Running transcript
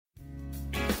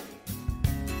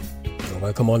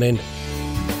Welcome on in.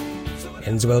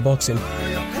 Ends Well Boxing,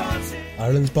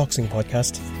 Ireland's boxing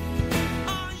podcast.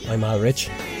 I'm Al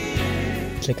Rich.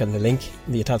 Click on the link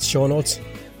in the attached show notes.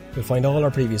 You'll find all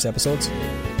our previous episodes.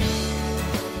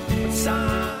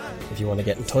 If you want to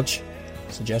get in touch,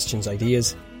 suggestions,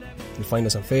 ideas, you'll find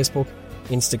us on Facebook,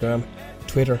 Instagram,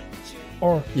 Twitter,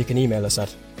 or you can email us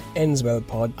at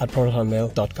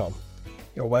endswellpod@protonmail.com.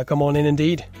 You're welcome on in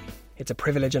indeed. It's a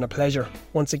privilege and a pleasure,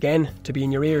 once again, to be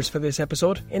in your ears for this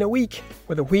episode, in a week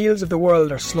where the wheels of the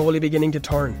world are slowly beginning to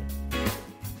turn.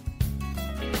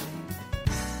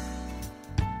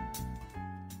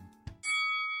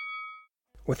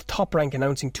 With Top Rank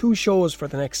announcing 2 shows for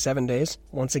the next 7 days,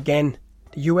 once again,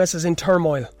 the US is in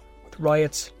turmoil, with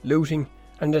riots, looting,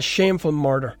 and the shameful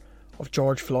murder of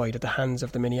George Floyd at the hands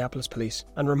of the Minneapolis police.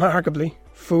 And remarkably,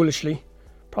 foolishly,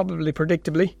 probably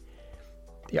predictably,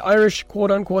 the Irish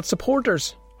quote-unquote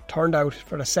supporters turned out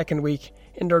for the second week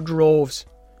in their droves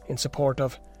in support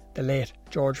of the late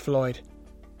George Floyd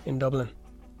in Dublin.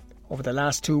 Over the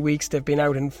last 2 weeks they've been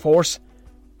out in force,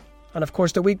 and of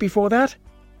course the week before that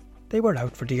they were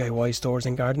out for DIY stores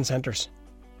and garden centres.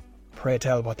 Pray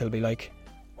tell what they'll be like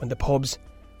when the pubs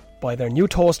buy their new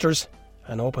toasters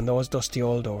and open those dusty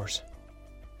old doors.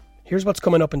 Here's what's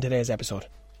coming up in today's episode.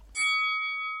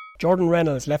 Jordan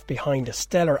Reynolds left behind a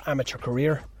stellar amateur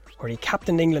career where he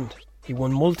captained England. He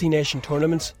won multi-nation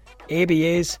tournaments,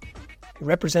 ABAs, he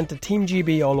represented Team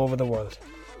GB all over the world.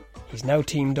 He's now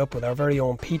teamed up with our very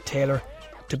own Pete Taylor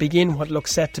to begin what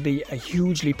looks set to be a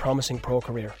hugely promising pro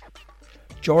career.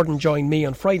 Jordan joined me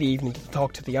on Friday evening to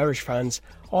talk to the Irish fans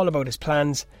all about his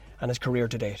plans and his career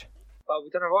to date. But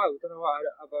we've done alright. I've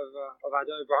had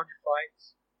over 100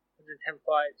 fights, 110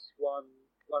 fights, won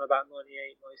about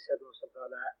 98, 97 or something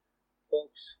like that.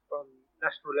 Boxed from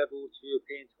national level to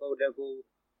European to world level,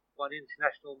 won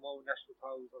international, multinational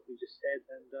titles, like we just said,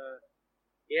 and I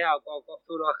feel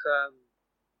like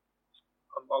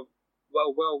I'm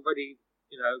well ready.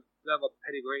 Learn my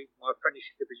pedigree, my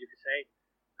apprenticeship, as you could say,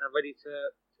 and I'm ready to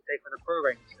take on the pro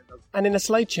ranks. And in a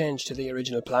slight change to the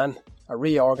original plan, a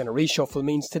reorg and a reshuffle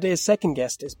means today's second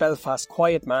guest is Belfast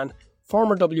quiet man,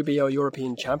 former WBO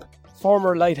European champ,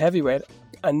 former light heavyweight,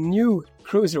 and new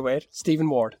cruiserweight Stephen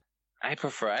Ward. I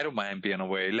don't mind being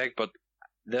away, but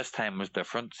this time was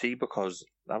different, because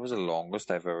that was the longest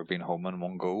I've ever been home in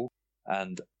one go.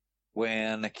 And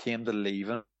when it came to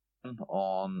leaving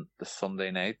on the Sunday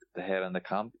night to head into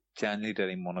camp, genuinely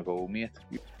didn't want to go, mate.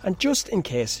 And just in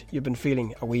case you've been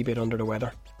feeling a wee bit under the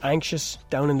weather, anxious,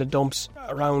 down in the dumps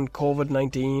around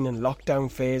COVID-19 and lockdown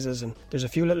phases, and there's a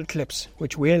few little clips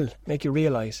which will make you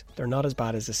realise they're not as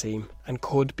bad as they seem and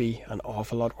could be an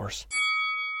awful lot worse.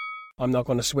 I'm not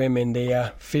going to swim in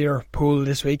the fear pool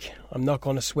this week. I'm not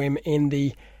going to swim in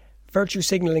the virtue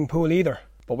signalling pool either.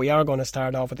 But we are going to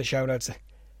start off with the shout-outs.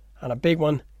 And a big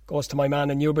one goes to my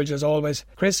man in Newbridge as always,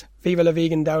 Chris Viva La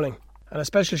Vegan Dowling. And a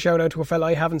special shout-out to a fella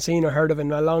I haven't seen or heard of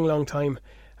in a long, long time,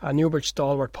 Newbridge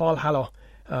stalwart Paul Hallow.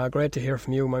 Great to hear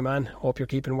from you, my man. Hope you're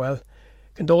keeping well.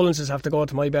 Condolences have to go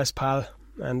to my best pal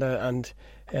and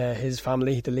his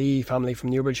family, the Lee family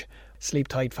from Newbridge. Sleep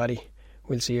tight, Fatty.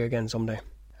 We'll see you again someday.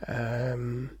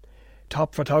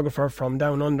 Top photographer from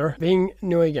down under, Ving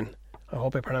Nguyen. I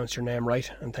hope I pronounced your name right,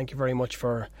 and thank you very much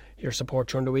for your support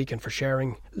during the week and for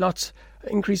sharing. Lots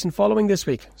increase in following this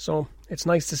week, so it's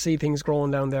nice to see things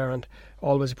growing down there, and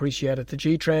always appreciate it. The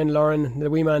G-Train, Lauren, the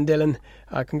wee man Dylan,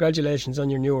 congratulations on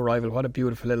your new arrival. What a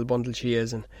beautiful little bundle she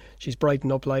is, and she's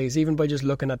brightened up lives even by just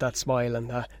looking at that smile.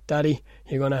 And Daddy,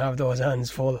 you're going to have those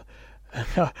hands full.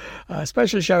 A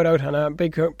special shout out and a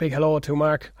big hello to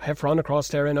Mark Heffron across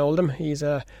there in Oldham. He's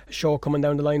a show coming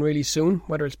down the line really soon.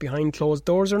 Whether it's behind closed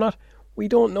doors or not, we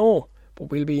don't know, but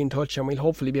we'll be in touch and we'll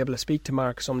hopefully be able to speak to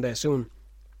Mark someday soon.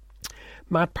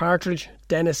 Matt Partridge,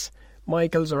 Dennis,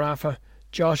 Michael Zarafa,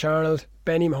 Josh Arnold,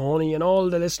 Benny Mahoney, and all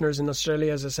the listeners in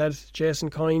Australia, as I said, Jason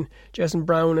Coyne, Jason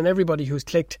Brown, and everybody who's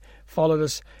clicked, followed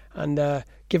us, and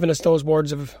given us those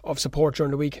words of support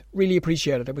during the week. Really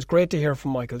appreciate it. It was great to hear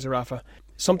from Michael Zarafa.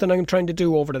 Something I'm trying to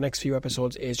do over the next few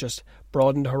episodes is just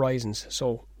broaden the horizons,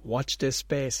 so watch this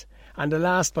space. And the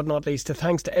last but not least,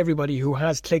 thanks to everybody who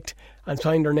has clicked and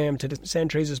signed their name to the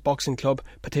St. Teresa's Boxing Club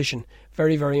petition.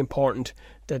 Very, very important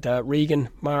that Regan,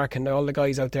 Mark and all the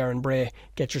guys out there in Bray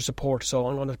get your support. So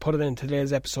I'm going to put it in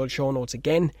today's episode show notes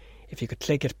again. If you could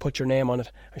click it, put your name on it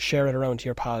and share it around to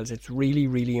your pals. It's really,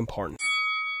 really important.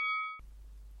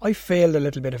 I failed a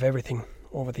little bit of everything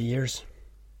over the years.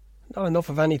 Not enough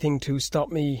of anything to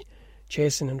stop me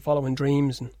chasing and following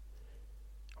dreams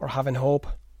or having hope.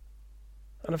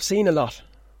 And I've seen a lot,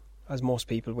 as most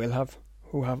people will have,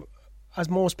 as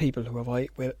most people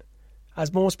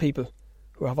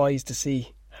who who have eyes to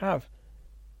see have.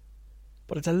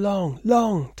 But it's a long,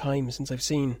 long time since I've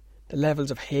seen the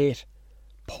levels of hate,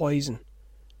 poison,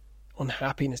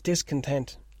 unhappiness,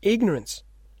 discontent, ignorance.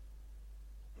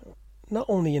 Not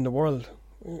only in the world,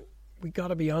 we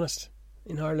gotta be honest,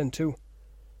 in Ireland too.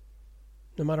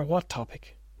 No matter what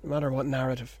topic, no matter what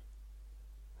narrative,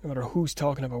 no matter who's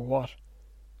talking about what,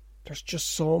 there's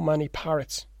just so many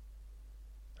parrots.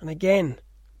 And again,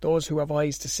 those who have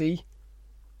eyes to see,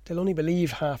 they'll only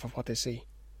believe half of what they see,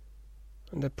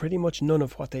 and they're pretty much none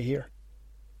of what they hear.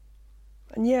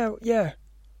 And yeah,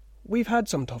 we've had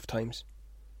some tough times.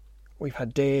 We've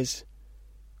had days,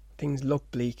 things look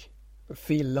bleak, we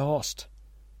feel lost.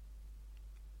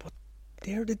 But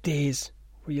they're the days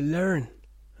where you learn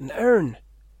and earn.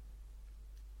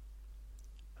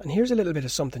 And here's a little bit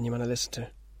of something you want to listen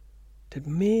to that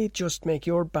may just make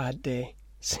your bad day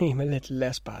seem a little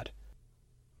less bad.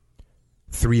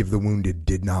 3 of the wounded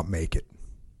did not make it,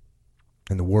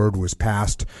 and the word was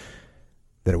passed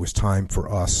that it was time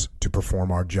for us to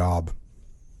perform our job.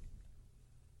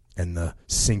 And the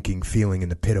sinking feeling in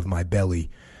the pit of my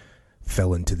belly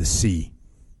fell into the sea.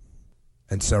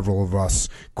 And several of us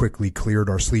quickly cleared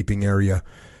our sleeping area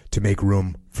to make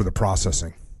room for the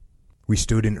processing. We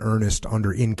stood in earnest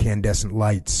under incandescent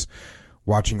lights,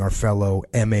 watching our fellow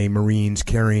MA Marines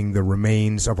carrying the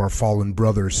remains of our fallen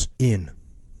brothers in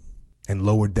and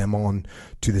lowered them on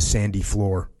to the sandy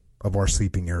floor of our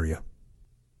sleeping area.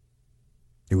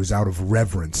 It was out of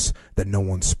reverence that no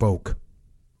one spoke.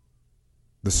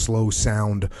 The slow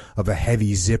sound of a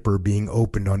heavy zipper being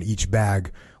opened on each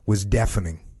bag was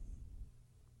deafening,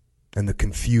 and the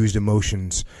confused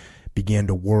emotions began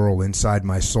to whirl inside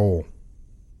my soul.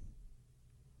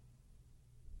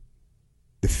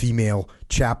 The female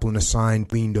chaplain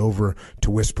assigned leaned over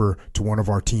to whisper to one of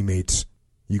our teammates,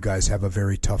 "You guys have a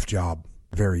very tough job,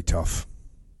 very tough."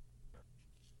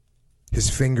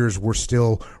 His fingers were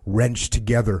still wrenched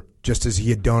together, just as he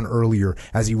had done earlier,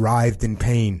 as he writhed in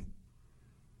pain,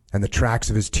 and the tracks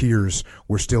of his tears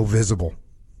were still visible.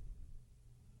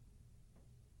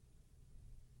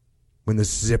 When the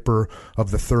zipper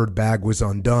of the 3rd bag was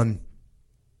undone,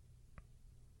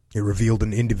 it revealed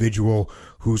an individual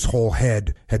whose whole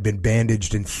head had been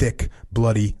bandaged in thick,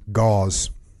 bloody gauze.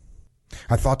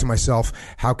 I thought to myself,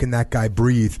 how can that guy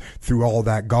breathe through all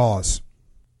that gauze?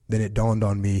 Then it dawned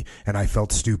on me, and I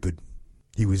felt stupid.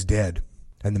 He was dead,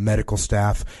 and the medical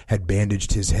staff had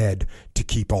bandaged his head to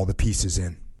keep all the pieces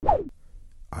in.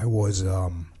 I was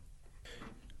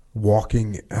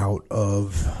walking out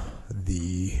of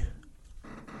the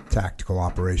Tactical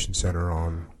Operations Center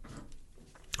on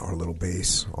our little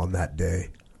base on that day,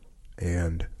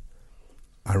 and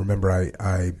I remember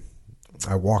I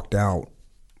walked out,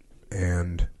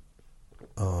 and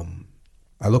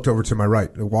I looked over to my right.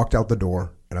 I walked out the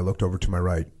door, and I looked over to my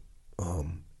right,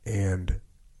 and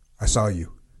I saw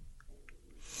you.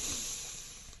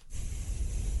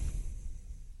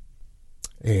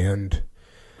 And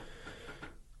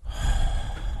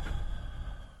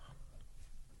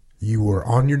you were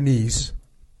on your knees.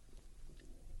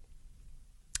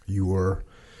 You were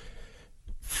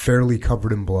fairly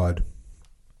covered in blood,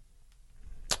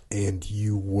 and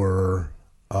you were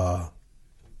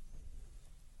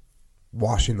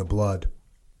washing the blood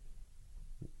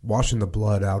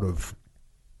out of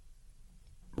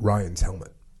Ryan's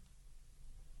helmet.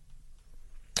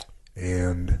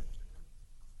 And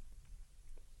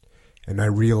I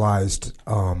realized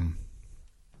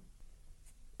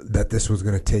that this was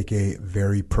going to take a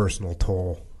very personal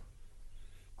toll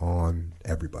on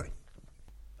everybody.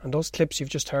 And those clips you've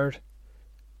just heard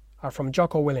are from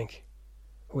Jocko Willink,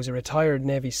 who is a retired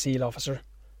Navy SEAL officer,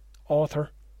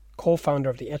 author, co-founder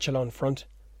of the Echelon Front,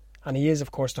 and he is,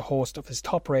 of course, the host of his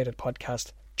top-rated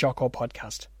podcast, Jocko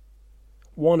Podcast.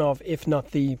 One of, if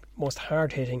not the most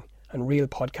hard-hitting and real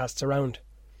podcasts around.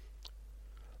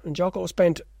 And Jocko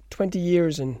spent 20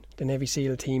 years in the Navy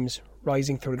SEAL teams,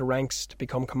 rising through the ranks to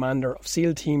become commander of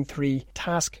SEAL Team 3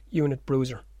 Task Unit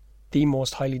Bruiser, the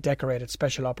most highly decorated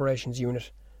special operations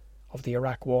unit of the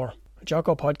Iraq War. The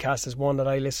Jocko Podcast is one that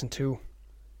I listen to,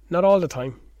 not all the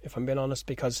time, if I'm being honest,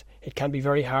 because it can be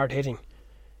very hard-hitting.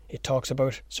 It talks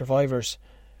about survivors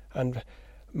and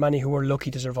many who were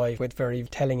lucky to survive with very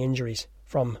telling injuries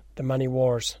from the many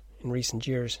wars in recent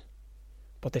years.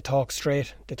 But they talk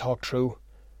straight, they talk true.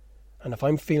 And if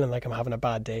I'm feeling like I'm having a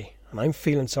bad day, and I'm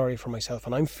feeling sorry for myself,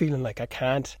 and I'm feeling like I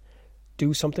can't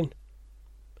do something,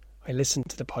 I listen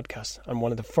to the podcast. And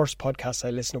one of the first podcasts I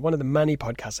listened to, one of the many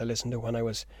podcasts I listened to when I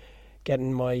was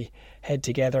getting my head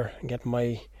together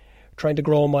and trying to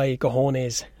grow my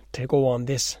cojones to go on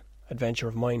this adventure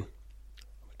of mine,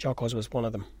 Jocko's was one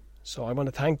of them. So I want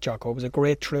to thank Jocko. It was a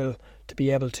great thrill to be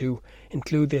able to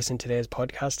include this in today's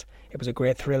podcast. It was a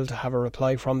great thrill to have a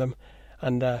reply from them.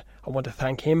 And I want to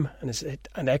thank him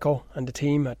and Echo and the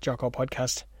team at Jocko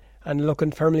Podcast. And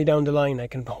looking firmly down the line, I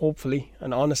can hopefully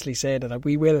and honestly say that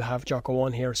we will have Jocko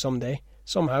on here someday,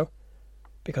 somehow,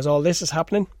 because all this is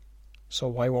happening, so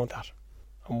why won't that?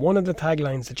 And one of the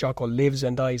taglines that Jocko lives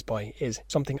and dies by is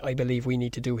something I believe we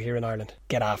need to do here in Ireland: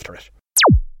 get after it.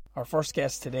 Our first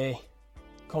guest today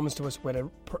comes to us with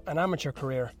an amateur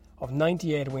career of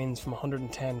 98 wins from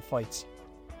 110 fights.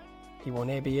 He won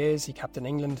ABAs, he captained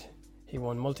England, he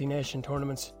won multi-nation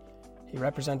tournaments, he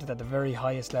represented at the very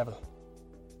highest level.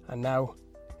 And now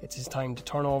it's his time to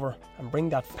turn over and bring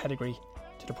that pedigree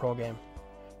to the pro game.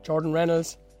 Jordan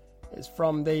Reynolds is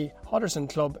from the Hodderson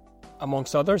Club,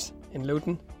 amongst others, in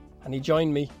Luton, and he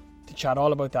joined me to chat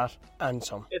all about that and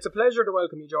some. It's a pleasure to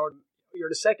welcome you, Jordan. You're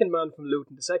the second man from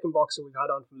Luton, the second boxer we've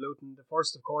had on from Luton. The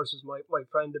first, of course, was my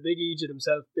friend, the big Egypt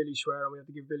himself, Billy Schwer, and we have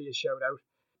to give Billy a shout out.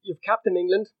 You've captained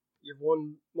England, you've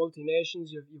won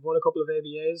multi-nations, you've won a couple of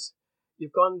ABAs.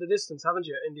 You've gone the distance, haven't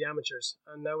you, in the amateurs,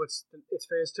 and now it's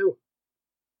phase 2.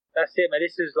 That's it, man.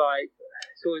 This has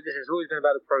always been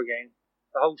about the pro game.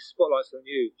 The whole spotlight's on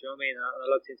you. Do you know what I mean? And I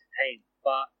love to entertain.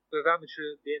 But with the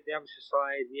amateur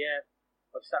side, yeah,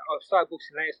 I've started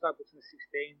boxing late. I started boxing at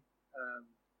 16.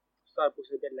 Started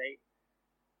boxing a bit late,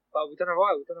 but we've done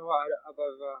alright. I've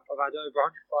had over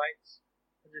 100 fights,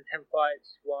 110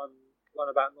 fights. Won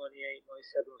about 98,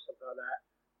 97 or something like that.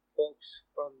 Boxed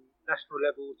from national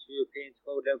level to European to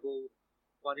world level,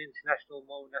 won international,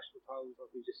 multinational titles,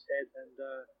 like we just said, and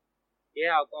I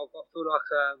feel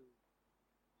like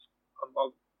I'm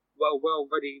well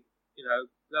ready,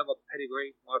 learn my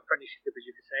pedigree, my apprenticeship, as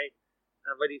you could say,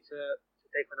 and I'm ready to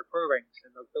take on the pro ranks.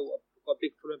 And I've got a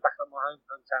big following back at my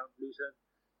hometown, Luton,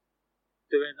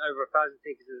 doing over 1,000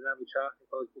 tickets as an amateur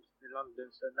if I was boxing in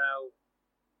London. So now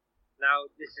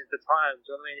this is the time. Do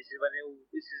you know what I mean? This is when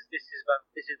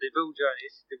this is the real journey.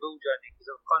 This is the real journey, because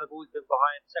I've kind of always been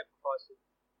sacrificing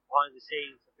behind the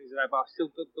scenes and things like that. But I've still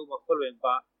built my following.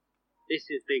 But this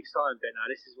is the exciting bit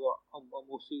now. This is what I'm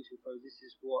more suited for. This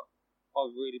is what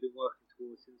I've really been working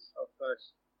towards since I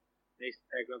first needed to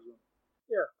take gloves on.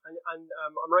 Yeah, and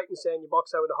I'm right in saying you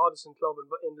boxed out with the Hodderson Club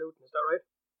in Luton. Is that right?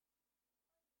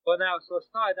 Well, now, so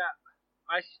I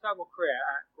actually started my career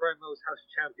at Graham Mills House of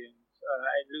Champions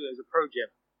in Luton as a pro gym,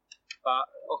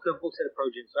 but I couldn't box at the pro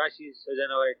gym. So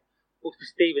then I boxed for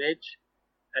Stevenage,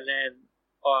 and then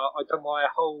I done my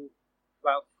whole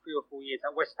about 3 or 4 years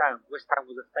at West Ham. West Ham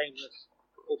was a famous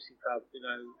boxing club.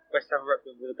 West Ham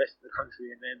Repton were the best in the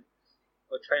country, and then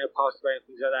my trainer passed away and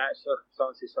things like that,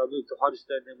 circumstances. So I moved to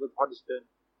Hoddesdon, and with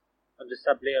Hoddesdon, under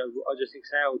Sablier, I just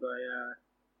excelled. I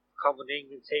come on the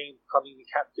England team, becoming the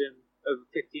captain, over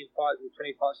 15 fights or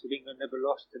 20 fights with England, never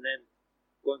lost, and then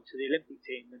gone to the Olympic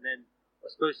team. And then I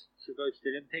was supposed to go to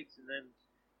the Olympics, and then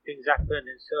things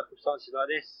happened in circumstances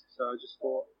like this. So I just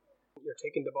thought, you're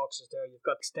taking the boxes there. You've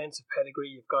got extensive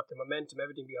pedigree. You've got the momentum,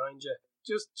 everything behind you.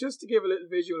 Just to give a little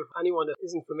visual for anyone that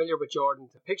isn't familiar with Jordan,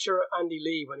 to picture Andy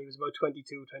Lee when he was about 22,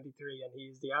 23, and he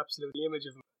is the absolute image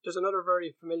of him. There's another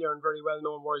very familiar and very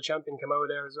well-known world champion come out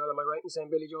of there as well. Am I right in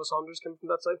saying Billy Joe Saunders came from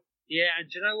that side? Yeah, and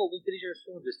do you know what? With Billy Joe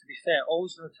Saunders, to be fair, I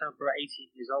was on the term for about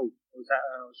 18 years old.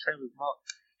 I was training with Mark.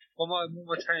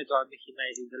 My trainer died, Mickey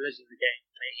May, who was a legend of the game.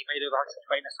 He made over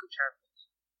 120 national champions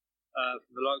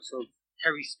from the likes of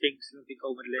Terry Spinks, Olympic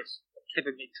gold medalist,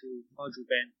 Kevin Mitchell, Nigel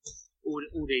Benn,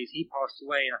 all these. He passed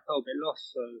away, and I felt a bit lost.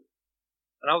 So,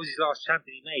 and I was his last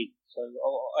champion he made. So I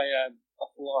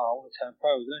thought, I want to turn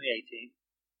pro. I was only 18.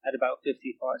 Had about 50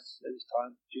 fights at this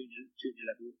time, junior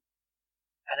level.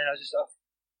 And then I was just, I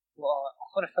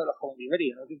kind of felt like I wasn't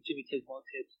ready. And I gave Jimmy Tibbs my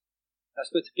tips. I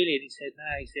spoke to Billy, and he said,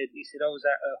 he said I was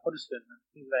at Hoddesdon and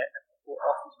things like that. And I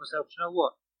thought to myself, do you know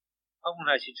what? I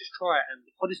want to actually just try it. And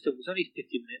Hoddesdon was only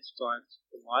 50 minutes drive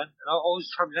from mine. And I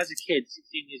was travelling as a kid,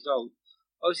 16 years old.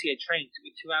 I used to get trained. It took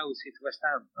me 2 hours to get to West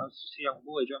Ham. I was just a young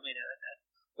boy, do you know what I mean?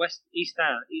 And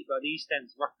East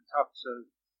End's rough and tough, so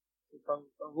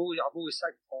I've always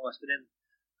sacrificed. But then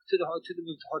I took the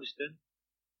move to Hoddesdon,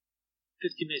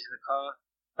 50 minutes in the car,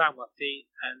 found my feet,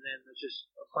 and then I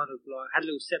kind of like had a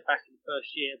little setback in the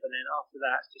first year, but then after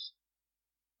that, it's just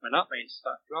went up, mate.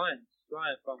 Started flying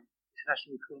from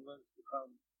international tournaments,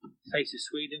 become face of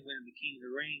Sweden, winning the King of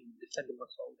the Ring, defending my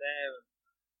title there, and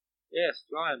yeah, it's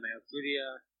flying, mate. I've really,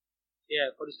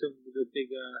 Hoddesdon was a big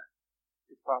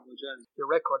part of my journey. Your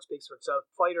record speaks for itself.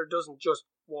 Fighter doesn't just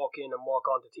walk in and walk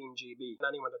on to Team GB. And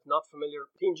anyone that's not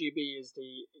familiar, Team GB is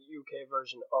the UK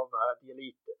version of the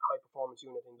elite high performance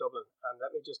unit in Dublin. And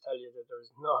let me just tell you that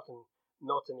there's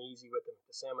nothing easy with them.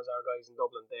 The same as our guys in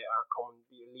Dublin, they are coming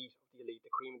the elite of the elite,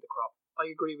 the cream of the crop. I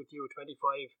agree with you. 25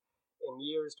 in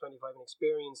years, 25 in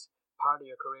experience, part of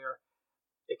your career.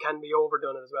 It can be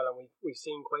overdone as well, and we've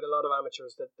seen quite a lot of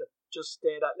amateurs that just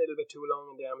stay that little bit too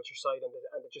long in the amateur side, and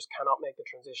they just cannot make the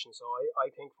transition. So I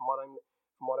think from what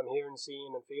I'm hearing,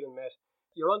 seeing, and feeling, mate,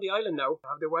 you're on the island now.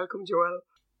 Have they welcomed you well?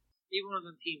 Even when I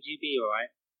was on Team GB,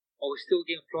 alright, I was still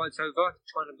getting flights over, I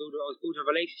was building a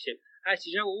relationship.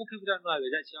 Actually, you know what all people don't know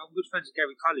is actually I'm good friends with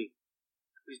Gary Cully,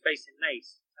 who's based in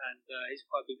Naas, and he's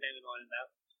quite a big name in Ireland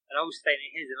now. And I was staying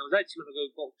at his, and I was actually going to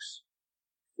go box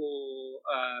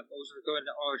I was going to go in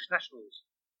the Irish Nationals,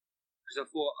 because I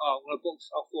thought, I'm going to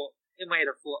box. I thought in my head,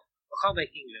 I can't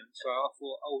make England, so I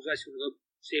thought I was actually going to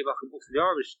go see if I could box for the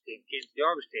Irish team, get into the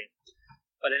Irish team.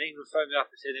 But then England phoned me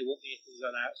up and said they want me and things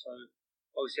like that. So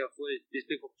obviously I thought there's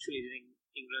big opportunities in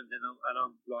England, and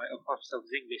I'm like, I class myself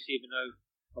as English, even though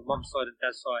my mum's side and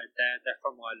dad's side they're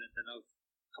from Ireland, and I've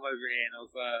come over here and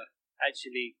I've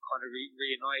actually kind of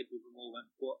reunited with them all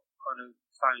and brought kind of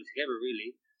family together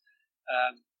really.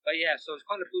 But yeah, so I was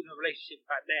kind of building a relationship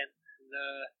back then, and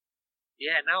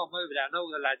now I'm over there. I know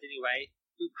all the lads anyway.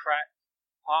 Good crack,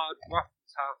 hard, rough, and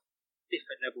tough,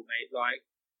 different level, mate. Like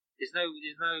there's no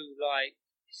like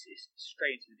it's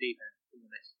straight into the deep end. To be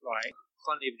honest, like I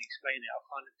can't even explain it.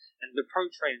 And the pro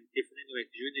training is different anyway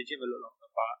because you're in the gym a lot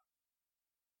longer. But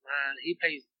man,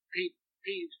 Pete's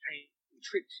playing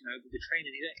tricks, you know, with the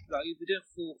training. You'll be doing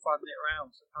 4 or 5 minute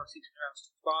rounds, sometimes 6 minute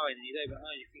rounds sparring, and you don't even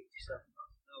know. You think to yourself,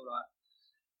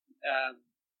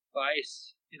 but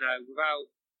it's, you know, without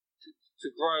to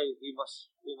grow, we must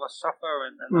suffer,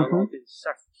 and I've been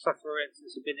suffering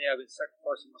since I've been here. I've been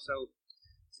sacrificing myself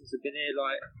since I've been here.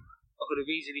 Like I could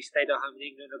have easily stayed at home in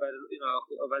England. I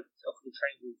could have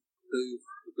trained with Booth,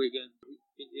 Wigan,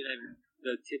 you know,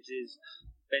 the Tibbses,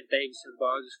 Ben Davison,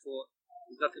 but I just thought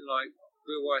there's nothing like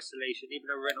real isolation. Even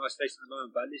though we're in isolation at the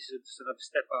moment, but this is just another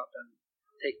step up and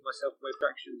taking myself away from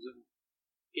actions and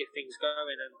get things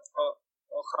going. And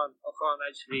I can't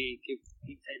actually give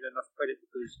Pete Taylor enough credit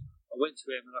because I went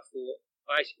to him and I thought,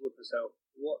 I actually thought to myself,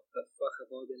 what the fuck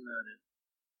have I been learning?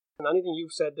 And anything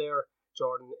you've said there,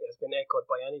 Jordan, has been echoed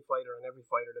by any fighter and every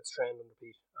fighter that's trained under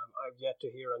Pete. I've yet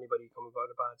to hear anybody come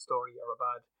about a bad story or a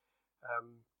bad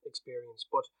experience.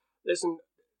 But listen,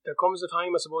 there comes a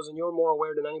time, I suppose, and you're more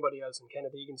aware than anybody else, and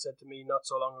Kenneth Egan said to me not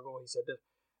so long ago, he said that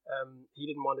he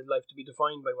didn't want his life to be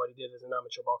defined by what he did as an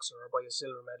amateur boxer or by a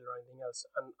silver medal or anything else.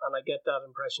 And I get that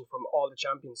impression from all the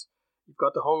champions. You've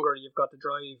got the hunger, you've got the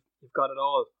drive, you've got it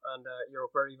all, and you're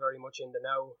very, very much in the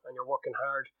now, and you're working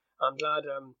hard. I'm glad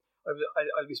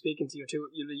I'll be speaking to your two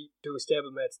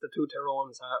stablemates, the two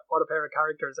Tyrones. What a pair of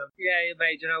characters. Yeah,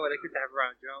 mate, you know what, they're good to have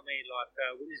around, you know what I mean? Like,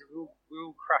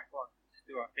 we'll crack on to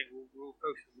do our thing, we'll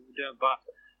focus on what we're doing, but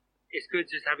it's good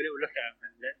just to have a little look at them,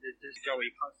 and there's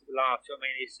Joey, constant laugh, you know what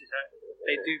I mean? It's just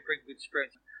they do bring good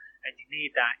spirits, and you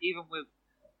need that, even with,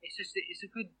 it's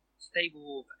a good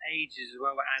stable of ages as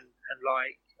well, and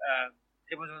like,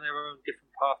 everyone's on their own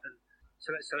different path, and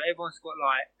so everyone's got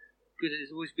like, good,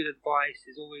 there's always good advice,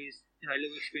 there's always, you know,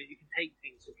 little experience, you can take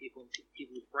things from people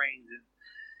with brains, and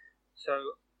so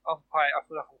I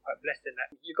feel like I'm quite blessed in that.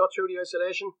 You got through the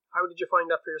isolation. How did you find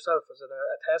that for yourself? Was it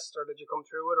a test, or did you come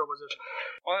through it, or was it?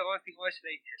 I think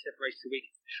isolation separates the weak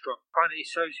and the strong. Kind of, it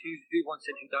shows who wants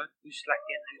it, who don't, who's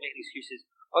slacking, who's making excuses.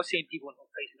 I've seen people on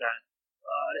Facebook going,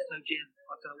 there's no gym,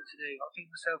 I don't know what to do. I think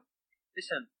to myself,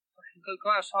 listen,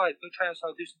 go outside, go train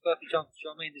outside, do some burpee jumps. Do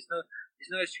you know what I mean? There's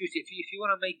no excuse. If you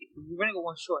want to make it, you've only got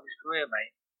one shot in this career,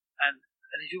 mate. And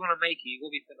if you want to make it, you've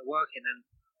got to be putting the work in. And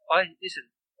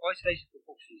isolation for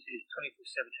boxers is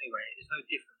 24/7 anyway. It's no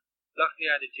different. Luckily,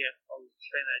 I had a gym. I was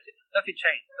training at a gym. Nothing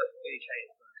changed. Nothing really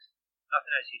changed.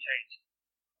 Nothing actually changed.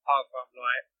 Apart from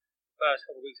like the first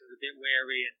couple of weeks, I was a bit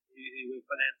wary and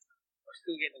but then I was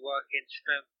still getting the work in,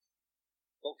 strength,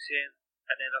 boxing,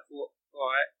 and then I thought,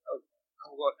 alright, I've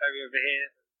got a ferry over here.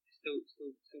 It's still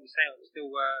the same. I'm still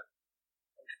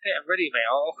fit and ready, mate.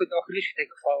 I could literally take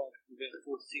a fight on within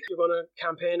 4 to 6. You're going to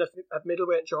campaign at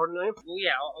middleweight, Jordan, now? Well,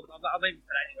 yeah, I'm aiming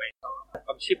for that anyway.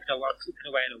 I'm chipping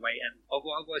away in a weight, and I've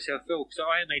got to see how I feel, because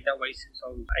I ain't made that weight since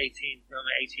I was 18,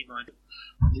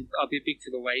 19. I'll be big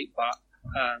to the weight, but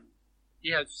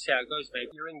yeah, just see how it goes, mate.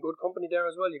 You're in good company there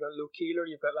as well. You've got Luke Keeler,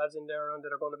 you've got lads in there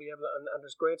that are going to be able to, and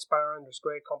there's great sparring, there's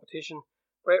great competition,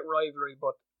 great rivalry,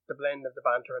 but the blend of the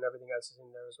banter and everything else is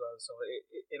in there as well, so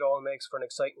it all makes for an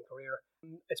exciting career.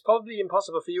 It's probably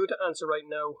impossible for you to answer right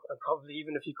now, and probably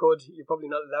even if you could, you're probably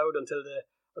not allowed until the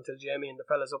until Jamie and the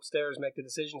fellas upstairs make the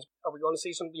decisions. Are we going to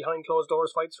see some behind closed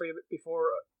doors fights for you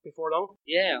before long?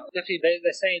 Yeah, definitely.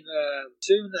 They're saying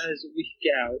soon as we can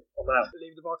get out, I'm out.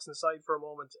 Leave the boxing aside for a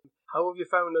moment. How have you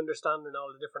found understanding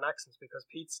all the different accents? Because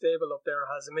Pete Stable up there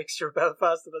has a mixture of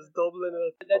Belfast and has Dublin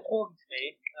in it. They're talking to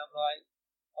me, and I'm like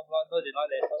nodding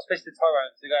like this, especially the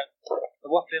Tyrone.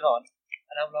 They're waffling on,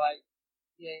 and I'm like,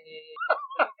 yeah.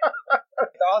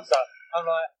 The answer, I'm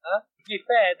like, huh? To be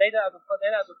fair, they don't have a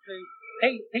clue.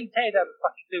 Pete Tay don't have a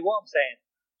fucking clue what I'm saying.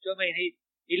 Do you know what I mean?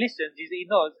 He listens, he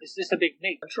nods, it's just a big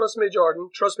mix. And trust me,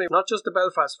 Jordan, not just the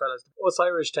Belfast fellas. Us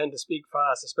Irish tend to speak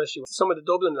fast, especially with some of the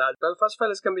Dublin lads. Belfast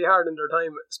fellas can be hard in their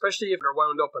time, especially if they're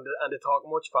wound up and they talk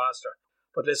much faster.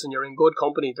 But listen, you're in good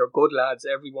company, they're good lads,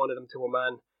 every one of them to a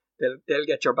man. They'll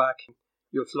get your back.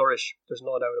 You'll flourish, there's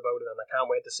no doubt about it, and I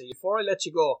can't wait to see you. Before I let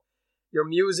you go, your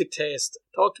music taste.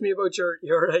 Talk to me about your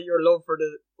love for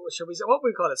the, shall we say, what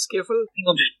we call it, skiffle? I think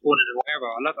I'm just born in the whatever.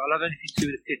 I love anything to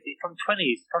do with the 50s.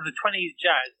 From the 20s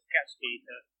jazz, Gatsby,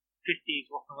 to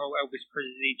 50s rock and roll, Elvis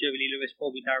Presley, Jerry Lee Lewis,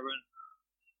 Bobby Darin,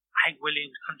 Hank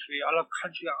Williams, country. I love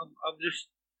country. And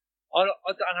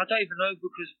I don't even know,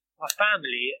 because my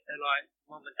family, they're like,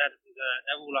 mum and dad,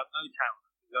 they're all like Motown,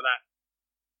 things like that.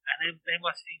 And they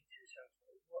must think to themselves,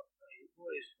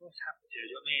 what's happened to you?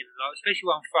 Do you know what I mean? Like, especially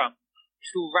where I'm from,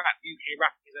 it's all rap, UK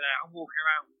rap, things like that. I'm walking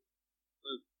around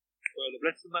with the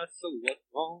bless of my soul, what's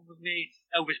wrong with me?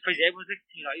 Elvis Presley, everyone's looking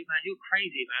at me like, man, you're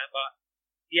crazy, man. But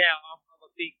yeah, I'm a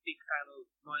big fan of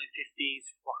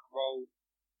 1950s rock and roll,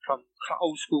 from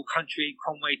old school country,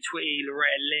 Conway Twitty,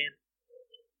 Loretta Lynn,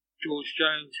 George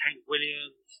Jones, Hank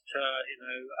Williams, to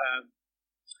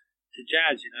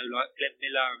jazz, like Glenn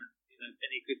Miller and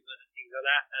Benny Goodman and things like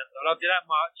that. And I loved it that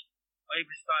much. I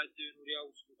even started doing all the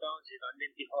old school dances like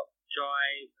Lindy Hop,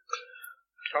 Jive,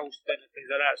 Charleston and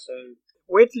things like that. So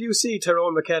wait till you see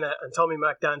Tyrone McKenna and Tommy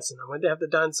Mac dancing, and when they have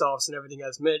the dance-offs and everything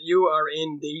else, mate, you are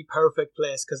in the perfect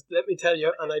place. Because let me tell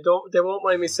you, and they won't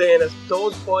mind me saying it,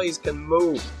 those boys can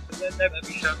move. They'll never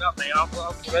be showing up, mate. I'm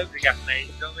all over the gap, mate.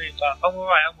 You know what I mean? But I'm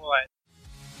alright.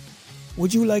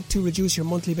 Would you like to reduce your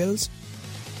monthly bills?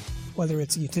 Whether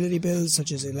it's utility bills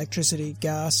such as electricity,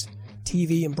 gas,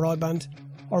 TV and broadband,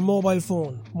 or mobile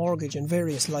phone, mortgage and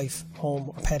various life, home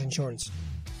or pet insurance.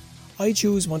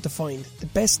 iChoose want to find the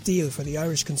best deal for the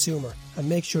Irish consumer and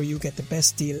make sure you get the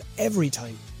best deal every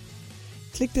time.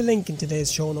 Click the link in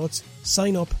today's show notes,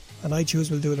 sign up, and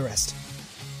iChoose will do the rest.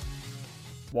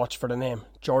 Watch for the name,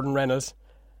 Jordan Reynolds,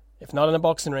 if not in a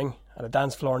boxing ring, at a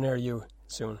dance floor near you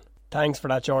soon. Thanks for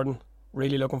that, Jordan.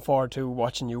 Really looking forward to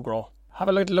watching you grow. Have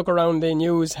a little look around the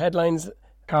news headlines.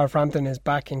 Carl Frampton is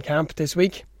back in camp this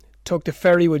week. Took the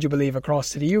ferry, would you believe,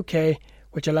 across to the UK,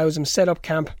 which allows him set up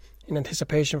camp in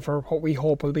anticipation for what we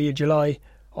hope will be a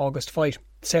July-August fight.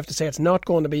 It's safe to say it's not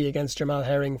going to be against Jamal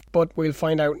Herring, but we'll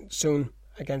find out soon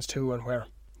against who and where.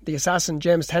 The assassin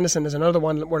James Tennyson is another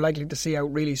one that we're likely to see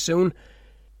out really soon.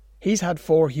 He's had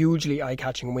 4 hugely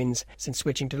eye-catching wins since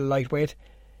switching to the lightweight.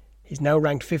 He's now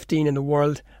ranked 15 in the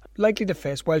world, likely to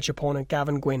face Welsh opponent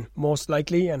Gavin Gwynn, most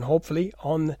likely and hopefully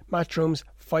on Matchroom's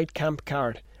Fight Camp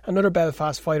card. Another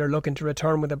Belfast fighter looking to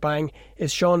return with a bang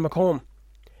is Sean McComb.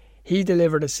 He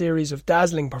delivered a series of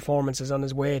dazzling performances on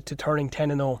his way to turning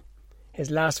 10-0.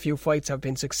 His last few fights have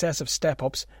been successive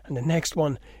step-ups, and the next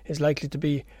one is likely to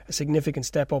be a significant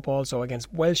step-up also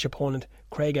against Welsh opponent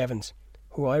Craig Evans,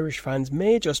 who Irish fans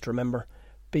may just remember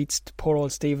beats poor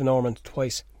old Stephen Ormond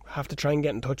twice. Have to try and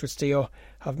get in touch with Steo.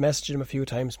 I've messaged him a few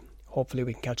times. Hopefully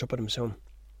we can catch up with him soon.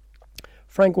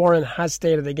 Frank Warren has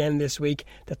stated again this week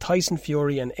that Tyson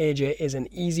Fury and AJ is an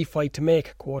easy fight to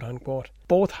make, quote unquote.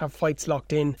 Both have fights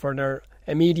locked in for their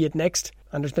immediate next,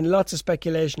 and there's been lots of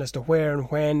speculation as to where and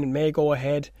when it may go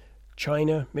ahead.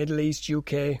 China, Middle East,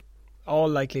 UK, all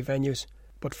likely venues.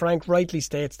 But Frank rightly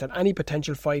states that any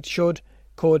potential fight should,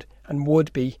 could and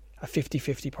would be a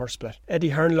 50-50 purse split. Eddie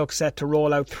Hearn looks set to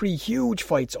roll out 3 huge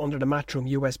fights under the Matchroom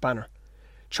US banner.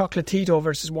 Chocolatito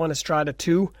versus Juan Estrada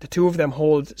 2. The two of them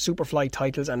hold Superfly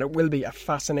titles, and it will be a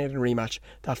fascinating rematch.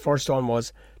 That first one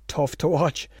was tough to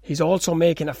watch. He's also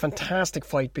making a fantastic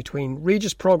fight between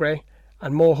Regis Prograis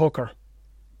and Mo Hooker.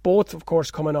 Both, of course,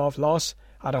 coming off loss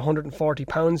at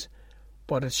 £140,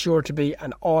 but it's sure to be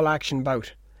an all-action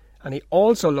bout. And he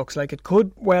also looks like it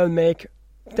could well make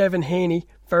Devin Haney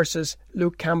versus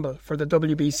Luke Campbell for the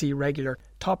WBC regular.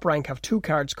 Top Rank have 2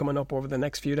 cards coming up over the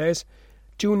next few days.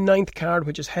 June 9th card,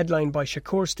 which is headlined by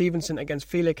Shakur Stevenson against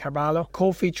Felix Carballo.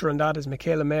 Co-feature on that is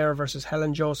Michaela Mayer versus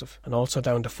Helen Joseph. And also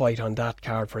down to fight on that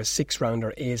card for a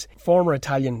 6-rounder is former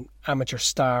Italian amateur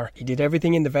star. He did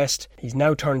everything in the vest. He's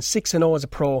now turned 6-0 as a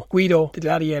pro, Guido the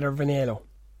Gladiator Vinello.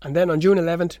 And then on June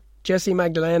 11th, Jesse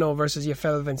Magdaleno versus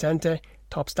Yafel Vincente.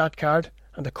 tops that card,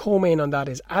 and the co-main on that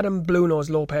is Adam Bluenose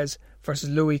Lopez versus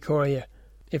Louis Correa.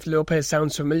 If Lopez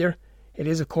sounds familiar, it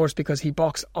is of course because he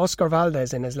boxed Oscar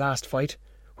Valdez in his last fight,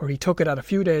 where he took it at a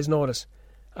few days' notice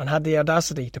and had the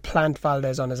audacity to plant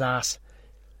Valdez on his ass.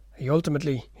 He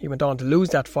went on to lose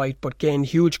that fight, but gained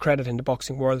huge credit in the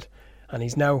boxing world, and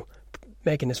he's now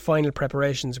making his final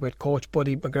preparations with coach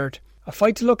Buddy McGirt. A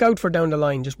fight to look out for down the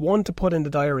line, just one to put in the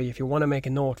diary if you want to make a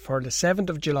note, for the 7th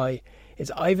of July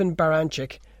is Ivan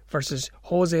Baranchik versus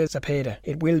Jose Zepeda.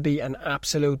 It will be an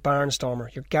absolute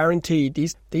barnstormer. You're guaranteed,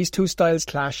 these two styles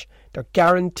clash, they're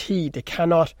guaranteed, they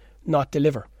cannot not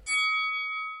deliver.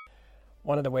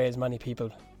 One of the ways many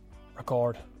people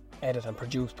record, edit and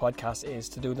produce podcasts is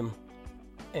to do them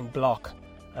in block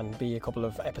and be a couple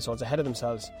of episodes ahead of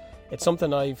themselves. It's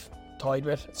something I've toyed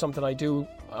with. It's something I do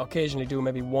occasionally do,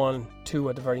 maybe 1, 2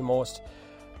 at the very most.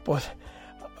 But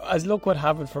as luck would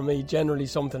have it for me, generally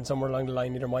something somewhere along the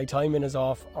line, either my timing is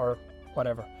off or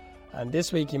whatever. And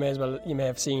this week you may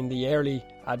have seen the early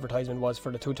advertisement was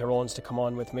for the two Tyrones to come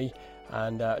on with me,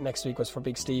 and next week was for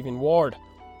Big Stephen Ward.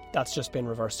 That's just been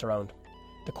reversed around.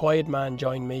 The Quiet Man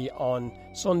joined me on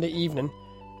Sunday evening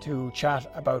to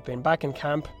chat about being back in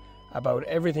camp, about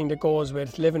everything that goes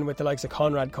with living with the likes of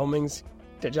Conrad Cummings,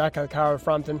 the Jackal Carl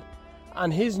Frampton,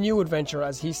 and his new adventure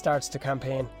as he starts to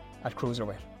campaign at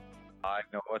cruiserweight. I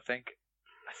know. I think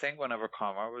whenever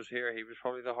Conrad was here, he was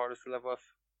probably the hardest to live with.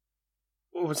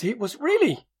 Was he? Was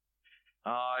really?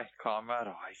 Aye, Conrad.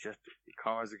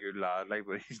 Conrad's a good lad, like,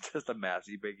 but he's just a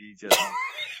messy biggie. Just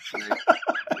like,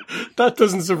 that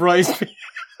doesn't surprise me.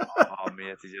 Oh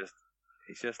mate, he's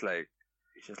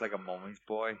just like a mummy's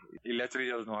boy. He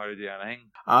literally doesn't know how to do anything.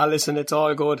 Listen, it's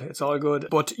all good. It's all good.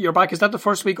 But you're back. Is that the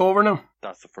first week over now?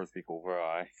 That's the first week over.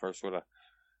 First sort of.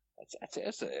 It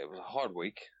was a hard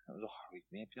week. It was a hard week,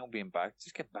 mate. You know, being back,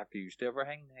 just getting back to used to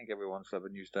everything. I think everyone's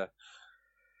been used to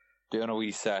doing a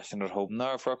wee session at home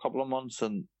there for a couple of months,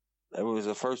 and it was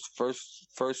the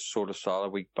first sort of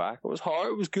solid week back. It was hard.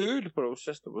 It was good, but it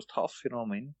was tough. You know what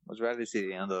I mean? I was ready to see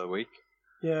the end of the week.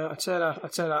 Yeah, I'd say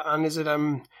that. And is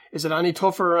it any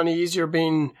tougher or any easier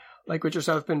being, like with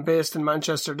yourself, being based in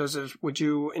Manchester? Would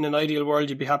you, in an ideal world,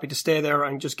 you'd be happy to stay there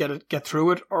and just get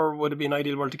through it, or would it be an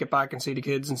ideal world to get back and see the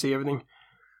kids and see everything?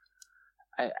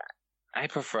 I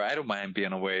don't mind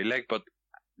being away, like, but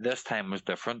this time was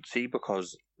different. See,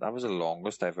 because that was the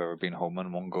longest I've ever been home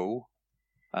in one go.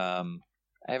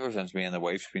 Ever since me and the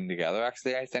wife's been together,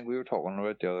 actually, I think we were talking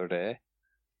about it the other day,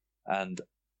 and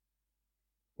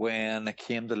when it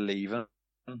came to leaving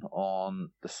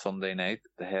on the Sunday night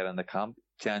to head into camp,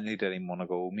 genuinely didn't want to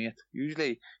go, mate.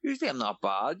 Usually I'm not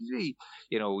bad. Usually,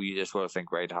 you know, you just sort of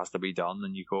think, right, it has to be done,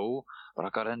 and you go. But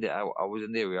I was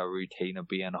in the real routine of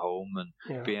being home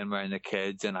and being around the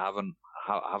kids and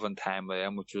having time with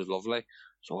them, which was lovely.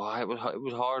 So it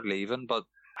was hard leaving, but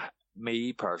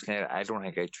me personally, I don't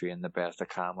think I train the best I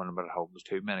can when I'm at home. There's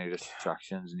too many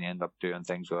distractions, and you end up doing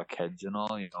things with the kids and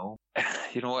all.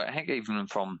 You know, I think even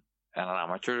from an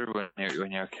amateur, when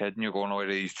you're a kid and you're going away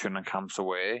to these training camps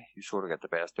away, you sort of get the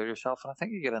best out of yourself, and I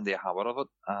think you get into a habit of it.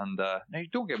 And now,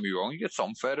 don't get me wrong, you get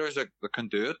some fighters that can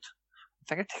do it.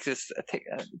 I think it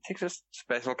takes a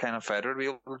special kind of fighter to be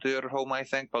able to do it at home, I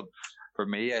think. But for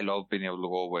me, I love being able to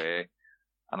go away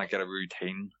and I get a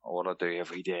routine of what I do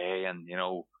every day, and you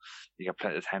know, you get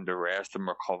plenty of time to rest and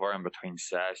recover in between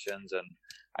sessions. And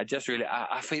I just really,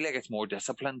 I feel like it's more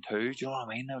discipline too. Do you know what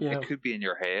I mean? Yeah. It could be in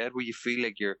your head where you feel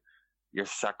like you're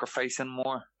sacrificing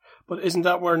more. But isn't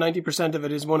that where 90% of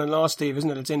it is won and lost, Steve?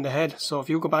 Isn't it? It's in the head. So if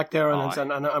you go back there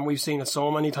and we've seen it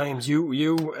so many times,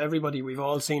 you, everybody, we've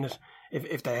all seen it.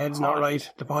 If the head's not right,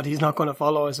 the body's not going to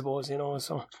follow, I suppose. You know,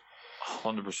 so.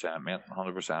 100%, mate.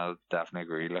 100%. I definitely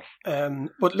agree. Like,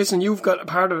 but listen, you've got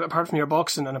apart from your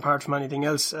boxing and apart from anything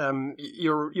else,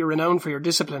 you're renowned for your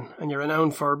discipline, and you're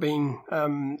renowned for being.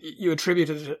 You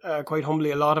attributed quite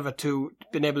humbly a lot of it to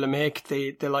being able to make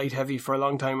the light heavy for a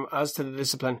long time. As to the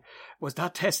discipline, was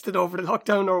that tested over the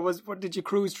lockdown, or did you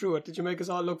cruise through it? Did you make us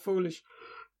all look foolish?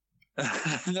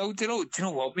 No, do you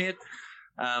know what, mate?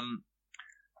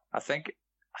 I think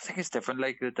it's different.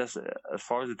 Like this, as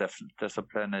far as the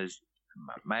discipline is,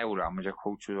 my old amateur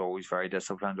coach was always very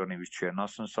disciplined when he was training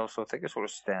us and stuff. So I think it sort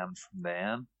of stems from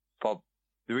then. But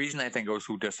the reason I think I was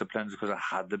so disciplined is because I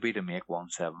had to be to make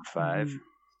 175.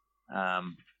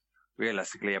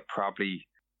 Realistically, I probably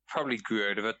grew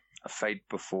out of it a fight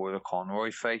before the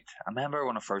Conroy fight. I remember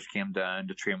when I first came down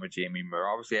to train with Jamie Moore.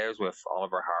 Obviously, I was with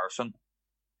Oliver Harrison.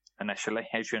 Initially,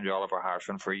 I trained with Oliver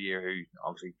Harrison for a year, who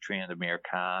obviously trained Amir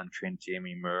Khan, trained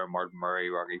Jamie Moore, Martin Murray,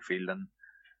 Rocky Fielding,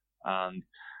 and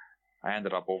I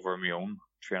ended up over on my own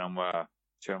training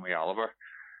with Oliver.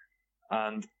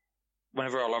 And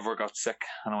whenever Oliver got sick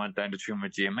and I went down to train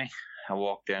with Jamie, I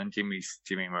walked in, Jamie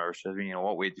Moore says, you know,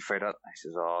 what weight do you fight at? I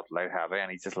says, oh, light heavy,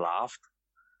 and he just laughed.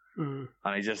 And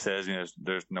he just says, you know,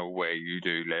 there's no way you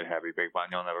do light heavy, big man,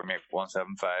 you'll never make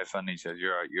 175. And he says,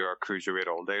 you're a cruiserweight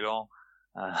all day long.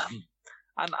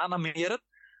 And I made it.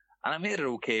 And I made it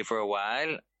okay for a while,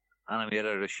 and I made it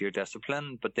out of sheer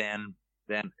discipline, but then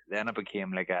it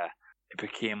became it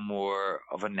became more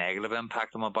of a negative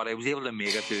impact on my body. I was able to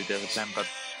make it through discipline, but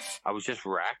I was just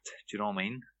wrecked. Do you know what I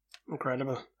mean?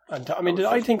 Incredible. And I mean,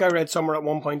 I think I read somewhere at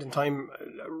one point in time,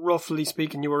 roughly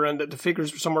speaking, you were around, the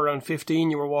figures were somewhere around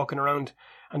 15, you were walking around,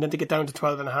 and then to get down to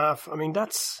 12.5. I mean,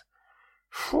 that's...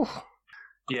 Whew.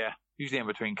 Yeah, usually in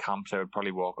between camps I would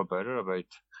probably walk about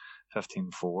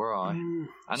 15.4, and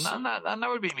that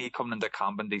would be me coming into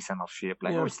camp in decent enough shape.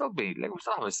 Like, I would still be, like,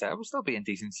 I would still be in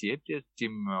decent shape.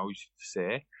 Jim always used to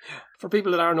say. For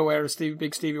people that aren't aware of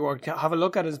Big Stevie Ward, have a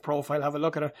look at his profile. Have a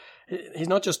look at it. He's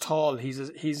not just tall. He's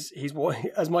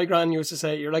as my gran used to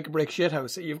say, you're like a brick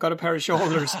shithouse. You've got a pair of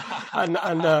shoulders,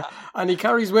 and he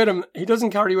carries with him. He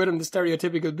doesn't carry with him the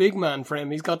stereotypical big man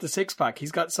frame. He's got the six pack. He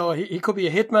could be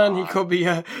a hitman.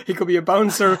 He could be a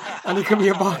bouncer, and he could be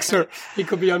a boxer. He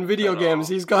could be on video games.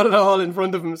 He's got it all in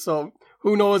front of him. So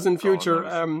who knows in future,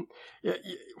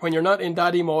 when you're not in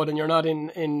daddy mode and you're not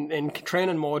in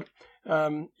training mode,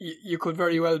 you could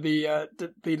very well be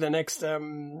the next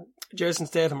Jason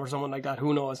Statham or someone like that.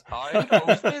 Who knows? Who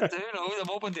knows? I'm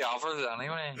open to offers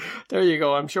anyway. There you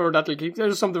go. I'm sure that'll keep.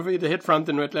 There's something for you to hit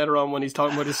Frampton with later on when he's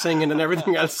talking about his singing and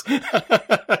everything else.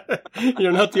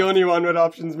 You're not the only one with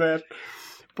options, mate.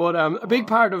 But a big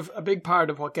part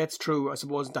of what gets through, I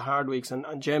suppose, the hard weeks, and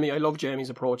Jamie, I love Jamie's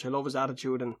approach. I love his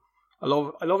attitude, and I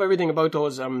love everything about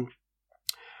those.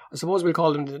 I suppose we'll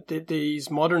call them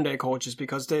these modern day coaches,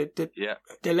 because they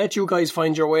let you guys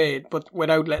find your way, but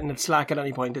without letting it slack at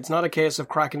any point. It's not a case of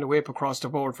cracking the whip across the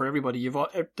board for everybody.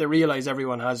 They realise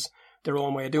everyone has their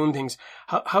own way of doing things.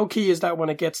 How key is that when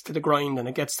it gets to the grind and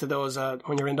it gets to those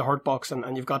when you're in the hurt box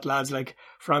and you've got lads like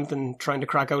Frampton trying to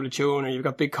crack out a tune, or you've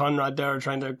got Big Conrad there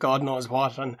trying to God knows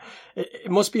what, and it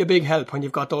must be a big help when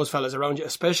you've got those fellas around you,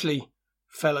 especially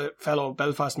fellow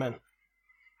Belfast men.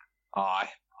 Aye,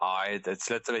 it's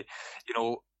literally, you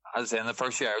know, as I say, in the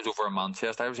first year I was over in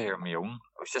Manchester, I was here on my own.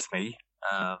 It was just me.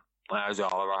 When I was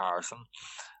with Oliver Harrison,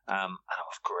 and it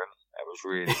was grim. It was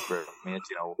really grim, mate.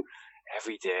 You know,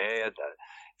 every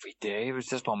day it was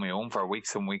just on my own for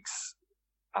weeks and weeks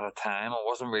at a time. I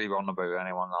wasn't really running about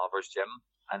anyone in Oliver's gym.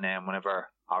 And then whenever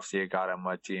obviously I got in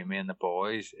with Jamie and the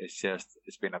boys, it's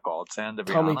been a godsend, to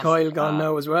be honest. Tommy Kyle gone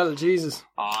now as well, Jesus.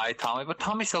 Aye, Tommy, but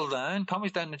Tommy's still down.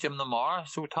 Tommy's down in the gym tomorrow,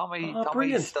 so Tommy's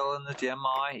still in the gym.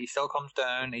 Aye, he still comes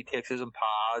down. He takes his own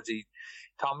pads.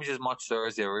 Tommy's as much there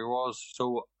as ever he was.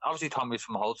 So obviously Tommy's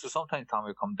from Hull, so sometimes Tommy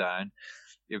will come down.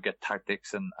 You'll get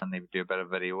tactics and they would do a bit of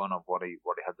video of what he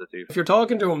had to do. If you're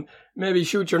talking to him, maybe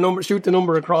shoot the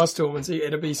number across to him and see,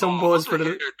 it'll be some buzz for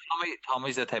the...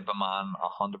 Tommy's the type of man,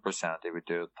 100% he would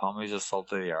do it. Tommy's a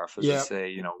salt of the earth, as they say,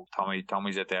 you know.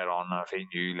 Tommy's a dead on, if he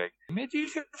knew, like, mate, you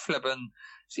should flip in.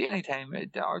 See, anytime,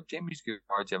 or Jamie's good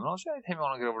for our gym, and also anytime you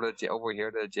want to get over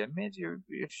here to the gym, mate, you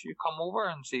come over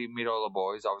and meet all the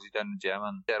boys, obviously down in the gym,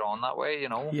 and dead on that way, you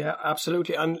know. Yeah,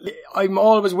 absolutely. And I'm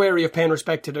always wary of paying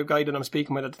respect to the guy that I'm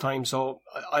speaking with at the time, so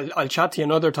I'll chat to you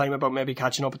another time about maybe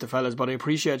catching up with the fellas, but I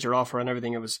appreciate your offer and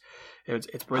everything. It's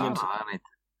brilliant.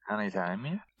 Anytime,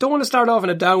 yeah. Don't want to start off in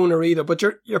a downer either, but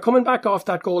you're coming back off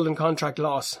that golden contract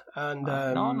loss, and no,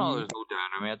 there's no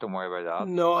downer, mate. Don't worry about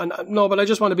that. No, but I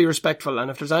just want to be respectful,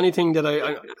 and if there's anything that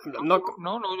I'm not.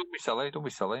 No, don't be silly. Don't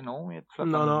be silly. No, mate.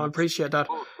 No, I appreciate that.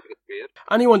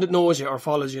 Anyone that knows you or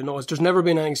follows you knows there's never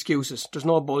been any excuses. There's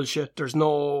no bullshit. There's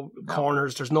no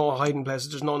corners. There's no hiding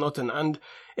places. There's no nothing. And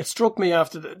it struck me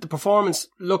after the performance,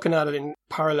 looking at it in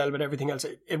parallel with everything else,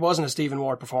 it wasn't a Stephen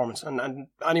Ward performance. And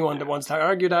anyone that wants to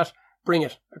argue that, bring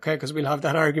it, okay? Because we'll have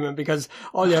that argument, because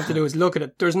all you have to do is look at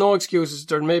it. There's no excuses.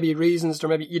 There may be reasons. There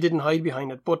may be, you didn't hide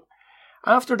behind it. But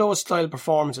after those style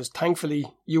performances, thankfully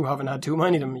you haven't had too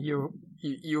many of them.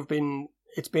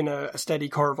 It's been a steady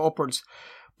curve upwards.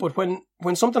 But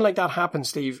when something like that happens,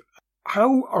 Steve,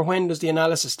 how or when does the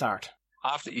analysis start?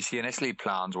 Initially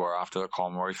plans were after the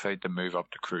Conroy fight to move up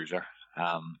to cruiser.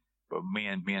 But me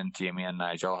and Jamie and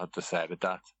Nigel had decided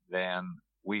that. Then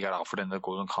we got offered in the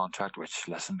golden contract, which,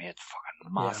 listen, mate,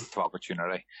 fucking massive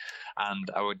opportunity. And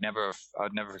I would never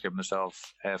forgive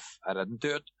myself if I didn't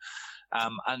do it.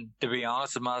 And to be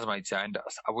honest, as mad as it might sound,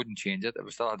 I wouldn't change it. If I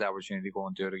still had the opportunity to go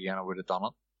and do it again, I would have done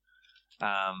it.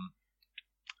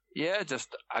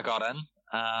 I got in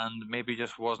and maybe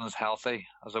just wasn't as healthy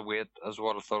as what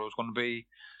I thought it was going to be.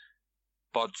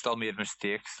 but still made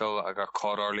mistakes. Still, I got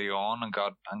caught early on and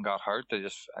got hurt. I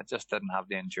just didn't have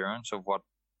the endurance of what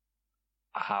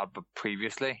I had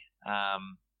previously.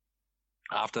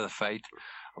 After the fight,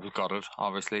 I was gutted.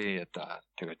 Obviously, it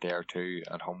took a day or two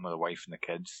at home with the wife and the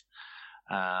kids,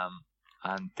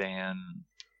 and then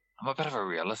I'm a bit of a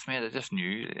realist, mate. I just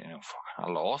knew, I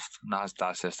lost, and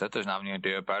that's just it. There's nothing you can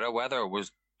do about it. Whether it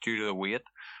was due to the weight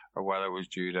or whether it was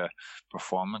due to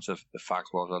performance, if the fact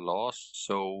was I lost.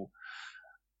 So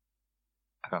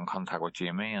I got in contact with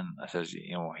Jamie, and I says,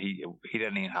 he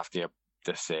didn't even have to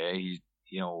say,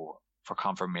 for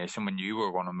confirmation, when you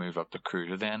were going to move up to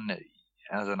cruiser then,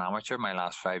 as an amateur, my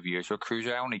last 5 years were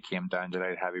cruiser. I only came down to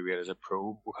light heavyweight as a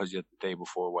pro because the day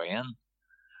before weigh-in,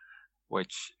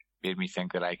 which made me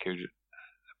think that I could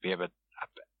be a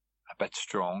bit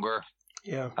stronger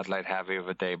at light heavy of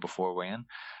a day before weigh-in.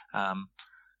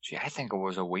 I think it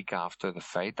was a week after the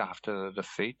fight, after the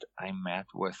defeat, I met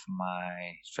with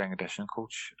my strength and conditioning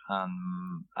coach,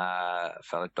 and I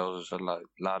felt like there was a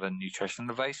lot of nutrition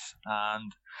advice,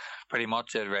 and pretty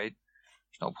much it, right?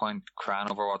 There's no point crying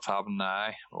over what's happened now.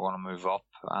 We want to move up.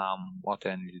 What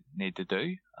then you need to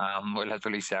do? We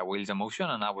literally set wheels in motion,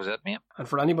 and that was it, mate. And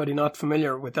for anybody not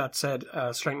familiar with that said,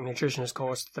 strength and nutritionist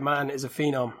course, the man is a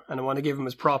phenom, and I want to give him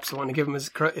his props. I want to give him his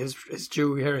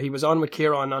due here. He was on with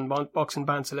Kieran on Boxing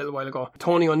Bants a little while ago.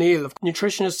 Tony O'Neill,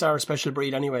 nutritionists are a special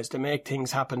breed anyways. They make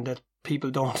things happen that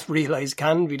people don't realise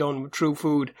can be done with true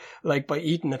food, like by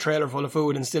eating a trailer full of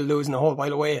food and still losing a whole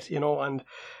pile of weight,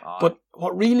 But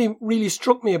what really, really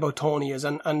struck me about Tony is,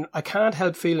 and I can't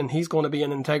help feeling he's going to be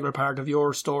an integral part of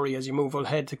your story as you move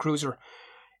ahead to cruiser,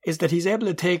 is that he's able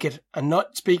to take it and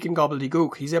not speak in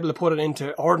gobbledygook. He's able to put it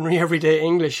into ordinary everyday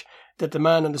English that the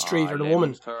man on the street or the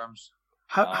woman. Terms.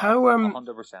 How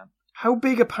 100%. How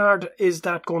big a part is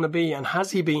that going to be, and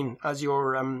has he been as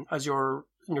your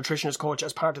nutritionist coach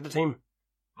as part of the team?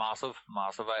 Massive.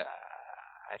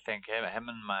 I think him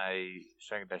and my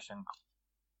strength and conditioning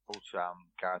coach,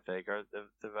 Gareth Ager,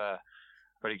 they've a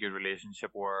very good relationship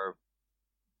where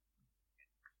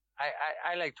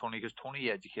I like Tony because Tony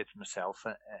educates himself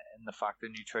in the fact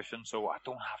of nutrition, so I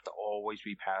don't have to always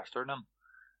be pestering him.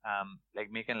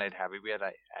 Like making light heavyweight,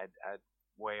 I'd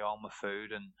weigh all my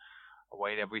food and I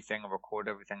weighed everything, I record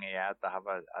everything I ate. I have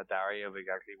a diary of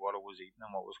exactly what I was eating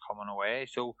and what was coming away.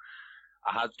 So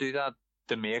I had to do that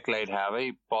to make light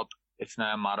heavy, but it's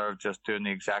now a matter of just doing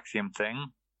the exact same thing,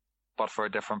 but for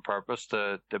a different purpose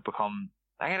to become.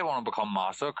 I don't want to become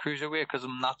master cruiserweight because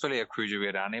I'm not really a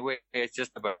cruiserweight anyway. It's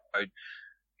just about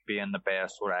being the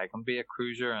best where I can be a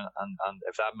cruiser, and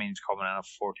if that means coming in at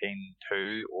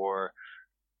 14.2 or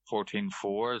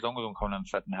 14.4, as long as I'm coming in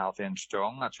fit and healthy and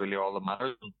strong, that's really all that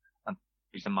matters. And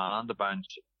he's the man to bounce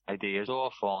ideas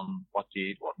off on what to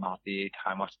eat, what not to eat,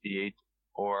 how much to eat,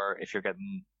 or if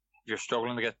you're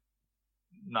struggling to get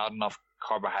not enough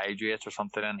carbohydrates or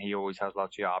something, and he always has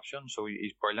lots of options. So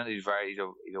he's brilliant. He's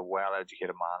a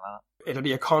well-educated man. It'll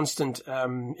be a constant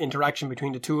interaction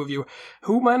between the two of you.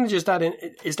 Who manages that?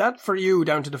 Is that for you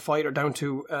down to the fight or down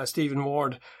to Stephen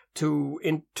Ward to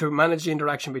manage the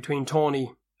interaction between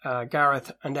Tony,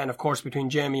 Gareth, and then of course between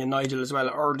Jamie and Nigel as well?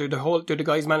 Or do the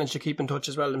guys manage to keep in touch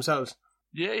as well themselves?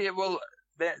 Yeah. Well,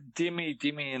 Jamie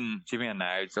and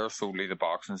Nigel, they're solely the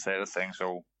boxing side of things.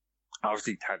 So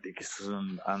obviously tactics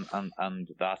and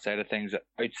that side of things.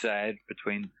 Outside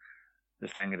between the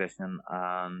strength conditioning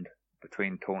and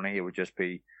between Tony, it would just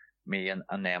be me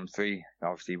and them three.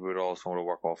 Obviously we would all sort of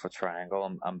work off a triangle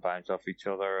and bounce off each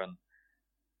other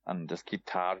and just keep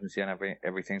tabs and seeing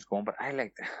everything's going. But I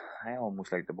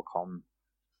almost like to become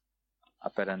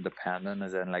a bit independent,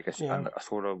 as in like I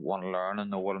sort of want to learn and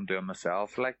know what I'm doing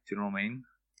myself. Like, do you know what I mean?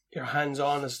 You're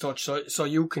hands-on as such, so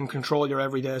you can control your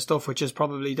everyday stuff, which is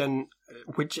probably then,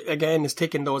 which again is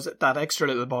ticking that extra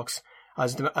little box,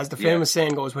 as the famous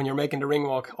saying goes, when you're making the ring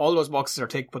walk, all those boxes are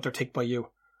ticked, but they're ticked by you.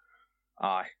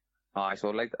 Aye. So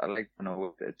I like to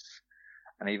know it's,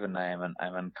 and even now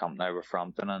I'm in camp now with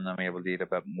Frampton, and I'm able to eat a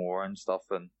bit more and stuff,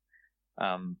 and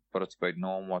but it's about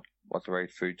knowing what the right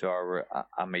foods are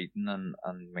I'm eating and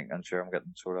making sure I'm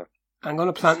getting sort of. I'm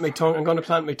going to plant my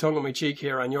tongue on my cheek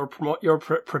here, and you're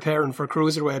preparing for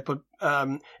cruiserweight. But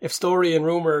if story and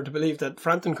rumour are to believe that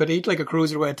Frampton could eat like a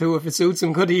cruiserweight too, if it suits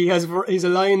him, could he? He's a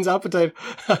lion's appetite.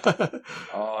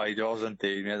 Oh, he does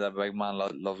indeed. Yeah, that big man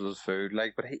loves his food.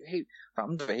 Like, but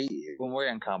Frampton, when we're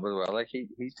in camp as well, like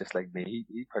he's just like me.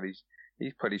 He's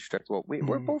pretty strict. Well,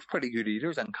 we're both pretty good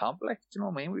eaters in camp. Like, do you know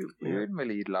what I mean? We didn't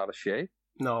really eat a lot of shit.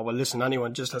 No, well, listen,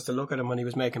 anyone just has to look at him when he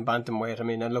was making bantamweight. I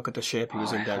mean, and look at the shape he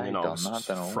was in then, you know, it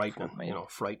was frightening,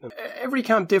 frightening. Every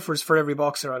camp differs for every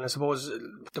boxer, and I suppose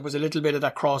there was a little bit of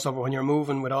that crossover when you're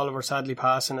moving with Oliver sadly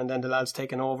passing and then the lads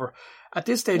taking over. At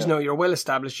this stage now, you're well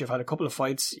established, you've had a couple of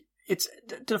fights. It's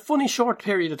the funny short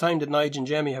period of time that Nigel and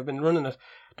Jamie have been running it.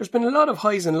 There's been a lot of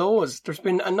highs and lows. There's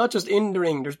been, and not just in the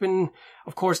ring, there's been,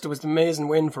 of course, there was the amazing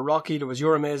win for Rocky, there was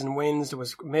your amazing wins, there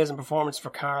was amazing performance for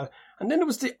Carl, and then there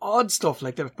was the odd stuff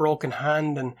like the broken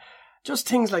hand and just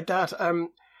things like that.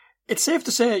 It's safe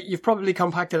to say you've probably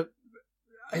compacted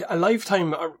a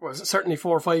lifetime, or certainly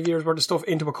 4 or 5 years worth of stuff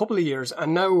into a couple of years,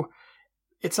 and now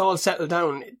it's all settled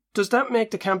down. Does that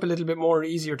make the camp a little bit more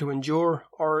easier to endure,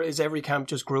 or is every camp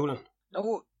just grueling?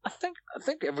 No, I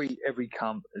think every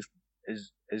camp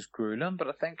is grueling, but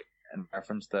I think in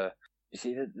reference to, you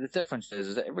see, the difference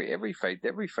is that every fight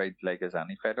like as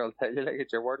any fighter, I'll tell you, like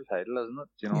it's your world title, isn't it?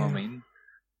 Do you know what I mean?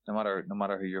 No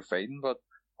matter who you're fighting, but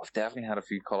I've definitely had a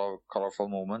few colourful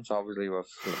moments, obviously with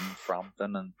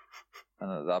Frampton and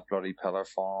that bloody pillar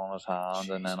falling on his hand,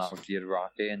 Jesus. And then obviously you had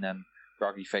Rocky, and then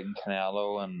Rocky fighting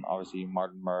Canelo, and obviously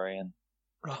Martin Murray and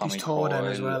Rocky's toe then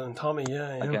as well, and Tommy,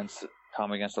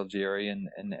 against Algeria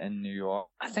in New York.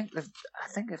 I think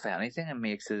if anything, it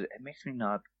makes me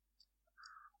not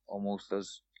almost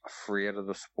as afraid of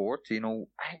the sport. You know,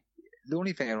 the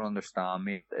only thing I don't understand,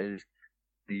 mate, is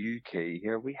the UK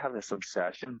here. We have this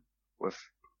obsession with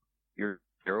your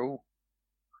hero,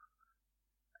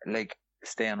 like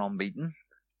staying unbeaten.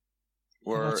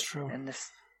 Where that's true.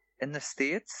 In the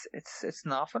States, it's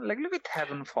nothing. Like look at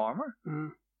Tevin Farmer. Mm.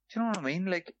 Do you know what I mean?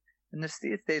 Like. In the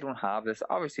States, they don't have this.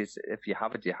 Obviously, if you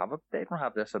have it, you have it. They don't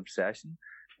have this obsession.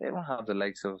 They don't have the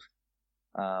likes of,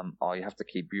 you have to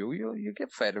keep you. You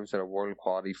get fighters that are world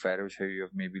quality fighters who have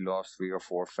maybe lost 3 or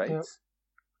 4 fights.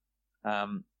 Yep.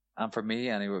 And for me,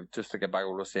 anyway, just to get back to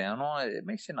what I was saying, it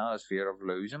makes you not as fear of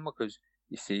losing, because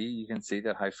you can see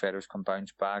that how fighters can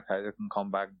bounce back, how they can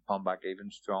come back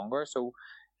even stronger. So,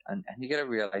 and you get a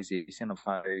realization of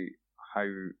how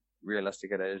realistic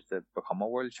it is to become a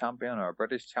world champion or a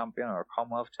British champion or a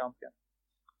Commonwealth champion.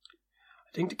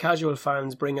 I think the casual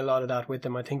fans bring a lot of that with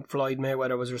them. I think Floyd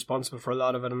Mayweather was responsible for a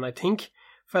lot of it, and I think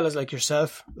fellas like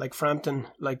yourself, like Frampton,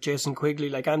 like Jason Quigley,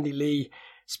 like Andy Lee,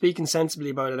 speaking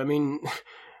sensibly about it. I mean,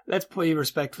 let's be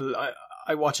respectful.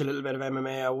 I watch a little bit of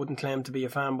MMA. I wouldn't claim to be a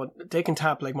fan, but they can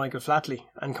tap like Michael Flatley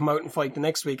and come out and fight the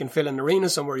next week and fill an arena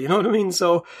somewhere, you know what I mean?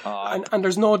 So, and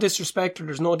there's no disrespect or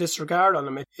there's no disregard on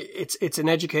them. It's an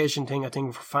education thing, I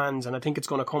think, for fans, and I think it's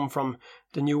going to come from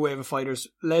the new wave of fighters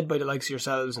led by the likes of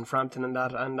yourselves and Frampton and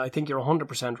that, and I think you're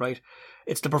 100% right.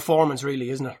 It's the performance really,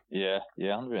 isn't it? Yeah,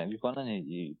 100%. If you go in and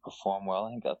you perform well,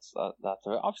 I think that's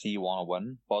obviously you want to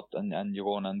win, but and you're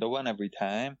going in to win every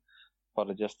time, but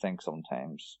I just think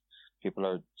sometimes people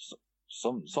are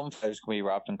some fighters can be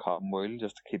wrapped in cotton wool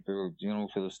just to keep their,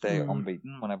 so they stay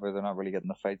unbeaten whenever they're not really getting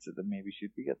the fights that they maybe should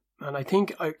be getting. And I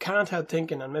think I can't help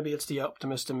thinking, and maybe it's the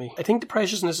optimist in me, I think the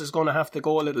preciousness is going to have to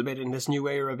go a little bit in this new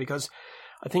era, because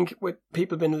I think with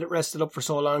people being rested up for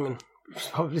so long, and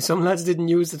probably some lads didn't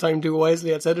use the time too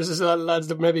wisely. I'd say there's a lot of lads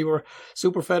that maybe were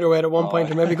super featherweight at one point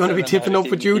and maybe going to be tipping up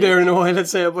with you there in a while,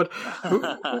 let's say, but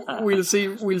we'll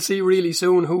see really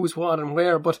soon who's what and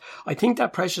where. But I think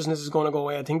that preciousness is going to go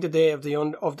away. I think the day of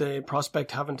the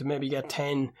prospect having to maybe get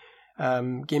 10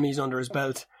 gimmies under his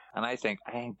belt. And I think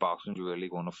boxing's really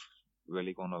going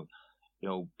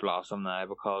to blossom now,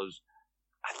 because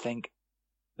I think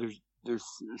there's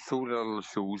so little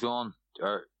shows on,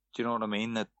 or do you know what I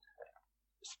mean? That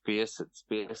space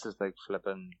is like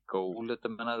flipping gold at the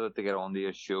minute to get on to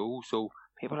a show. So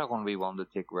people are going to be wanting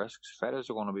to take risks. Fighters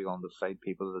are going to be wanting to fight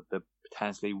people that they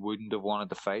potentially wouldn't have wanted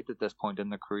to fight at this point in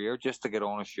their career just to get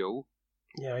on a show.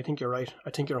 Yeah, I think you're right.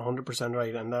 I think you're 100%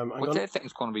 right. And I think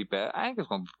it's going to be better. I think it's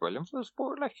going to be brilliant for the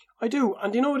sport. Like, I do.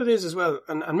 And you know what it is as well?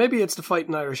 And maybe it's the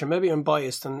fighting Irish, and maybe I'm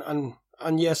biased,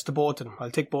 and yes to both of them.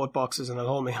 I'll tick both boxes and I'll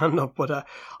hold my hand up. But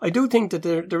I do think that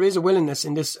there is a willingness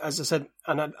in this, as I said,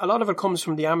 and a lot of it comes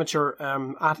from the amateur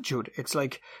attitude. It's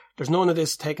like there's none of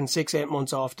this taking 6-8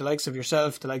 months off. The likes of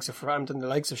yourself, the likes of Frampton, the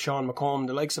likes of Sean McComb,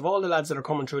 the likes of all the lads that are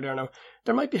coming through there now,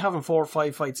 they might be having 4 or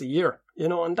 5 fights a year,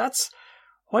 and that's,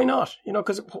 why not?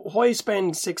 Because why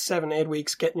spend 6, 7, 8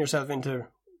 weeks getting yourself into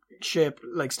shape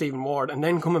like Stephen Ward and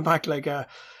then coming back like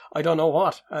I don't know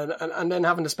what, and then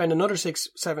having to spend another 6,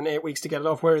 7, 8 weeks to get it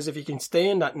off. Whereas if you can stay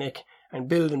in that nick and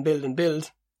build and build and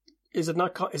build, is it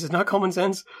not common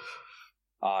sense?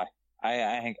 I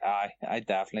think I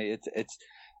definitely it's.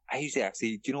 I used to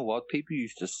actually, do you know what? People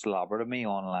used to slobber to me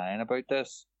online about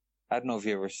this. I don't know if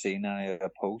you ever seen any of the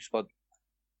posts, but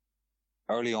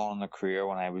early on in the career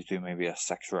when I was doing maybe a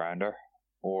 6 rounder,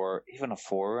 or even a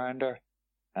 4-rounder,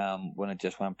 when it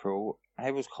just went pro,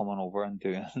 I was coming over and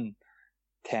doing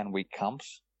 10-week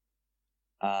camps,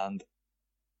 and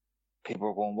people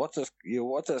were going, "What's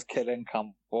this kid in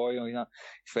camp for? He's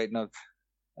fighting out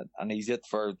and he's it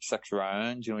for 6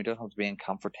 rounds. He doesn't have to be in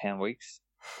camp for 10 weeks."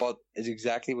 But it's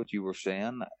exactly what you were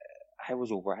saying. I was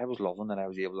loving that I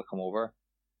was able to come over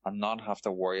and not have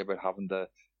to worry about having to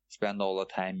spend all the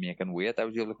time making weight. I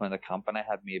was able to come into camp and I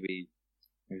had maybe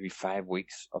 5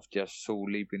 weeks of just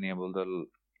solely being able to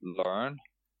learn.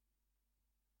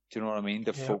 Do you know what I mean?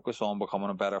 To focus on becoming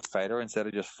a better fighter instead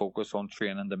of just focus on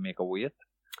training to make a weight.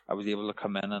 I was able to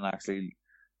come in and actually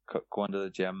go into the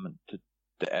gym to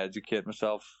educate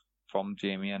myself from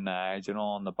Jamie and Nige,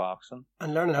 on the boxing.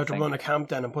 And learning how to run a camp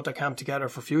then and put the camp together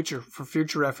for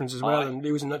future reference as well. And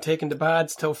using taking the bad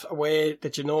stuff away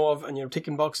that you know of and you're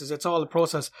ticking boxes. It's all the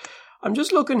process. I'm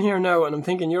just looking here now and I'm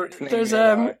thinking there's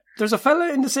a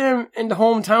fella in the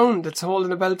hometown that's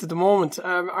holding a belt at the moment.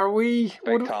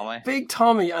 Big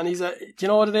Tommy, and he's do you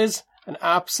know what it is? An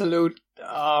absolute,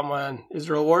 oh man, is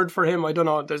there a word for him? I don't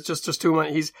know. There's just too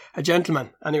many. He's a gentleman.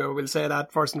 Anyway, we'll say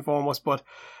that first and foremost. But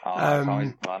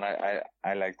Tommy's fun.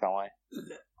 I like Tommy.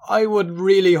 I would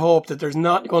really hope that there's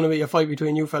not going to be a fight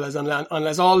between you fellas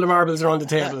unless all the marbles are on the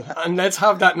table. And let's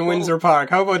have that in Windsor Park.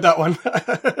 How about that one?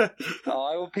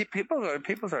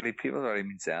 People's already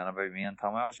been saying about me and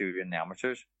Tommy. Actually, we were in the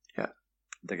amateurs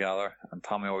together. And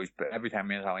Tommy always, every time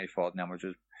me and Tommy fought in the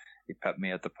amateurs, he put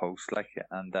me at the post,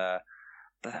 and I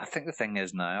think the thing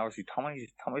is now, obviously,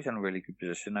 Tommy's in a really good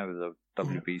position now with the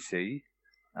WBC.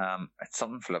 It's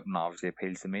something flipping obviously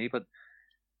appeals to me, but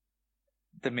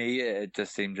to me, it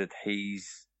just seems that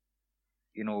he's,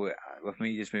 with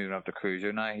me just moving up to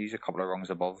cruiser now, he's a couple of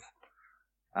rungs above,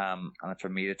 and it's for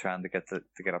me to try and to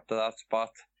get up to that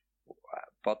spot.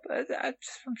 But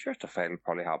I'm sure the fight will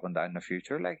probably happen down in the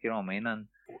future, you know what I mean? And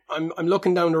I'm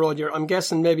looking down the road here. I'm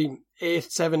guessing maybe 8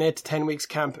 to 10 weeks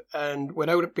camp, and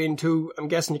without it being I'm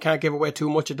guessing you can't give away too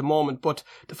much at the moment. But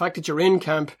the fact that you're in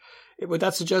camp, would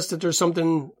that suggest that there's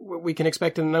something we can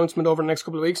expect an announcement over the next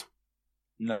couple of weeks?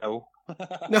 No.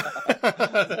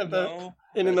 No.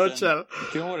 In a nutshell.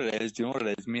 Do you know what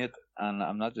it is, mate? And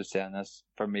I'm not just saying this.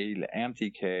 For me,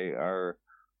 MTK are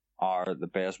the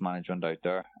best management out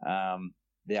there.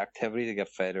 The activity to get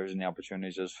fighters and the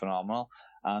opportunities is phenomenal.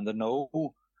 And I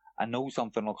know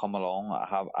something will come along.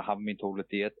 I haven't been told a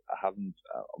date. I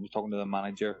was talking to the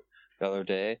manager the other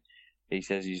day. He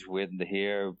says he's waiting to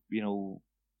hear,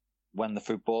 when the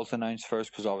football's announced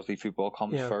first, because obviously football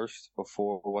comes first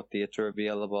before what dates are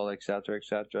available, etc.,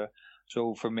 etc.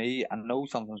 So for me, I know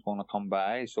something's going to come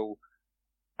by. So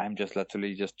I'm just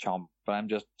literally just chomping. I'm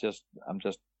just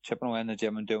chipping away in the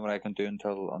gym and doing what I can do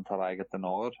until I get the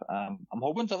nod. I'm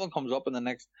hoping something comes up in the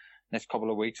next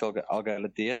couple of weeks. I'll get a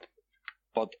date,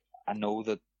 but I know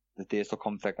that the dates will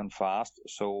come thick and fast.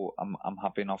 So I'm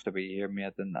happy enough to be here,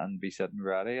 mate, and be sitting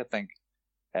ready. I think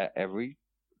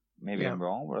maybe I'm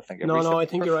wrong, but I think I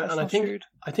think you're right, and I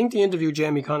think the interview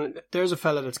Jamie Conlon. There's a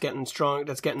fella that's getting strong.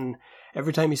 That's getting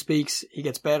every time he speaks, he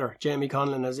gets better. Jamie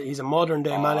Conlon, he's a modern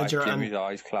day manager, Jamie's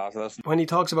always class. When he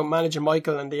talks about managing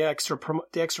Michael and the extra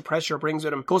pressure it brings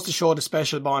with him, goes to show the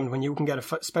special bond when you can get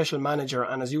a special manager,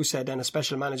 and as you said, then a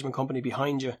special management company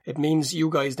behind you. It means you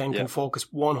guys then can focus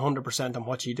 100% on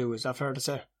what you do. Is that fair to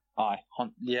say?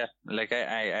 Yeah.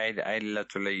 I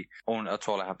literally that's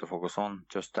all I have to focus on.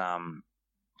 Just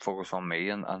focus on me,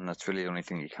 and that's really the only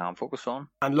thing you can focus on.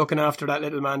 And looking after that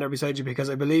little man there beside you, because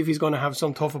I believe he's going to have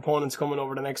some tough opponents coming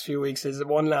over the next few weeks. Is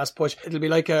one last push. It'll be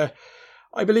like I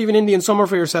believe in Indian summer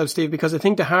for yourself, Steve, because I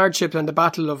think the hardship and the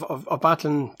battle of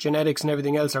battling genetics and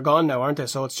everything else are gone now, aren't they?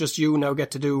 So it's just you now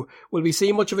get to do. Will we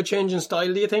see much of a change in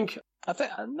style, do you think? I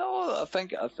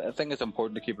think it's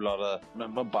important to keep a lot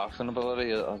of boxing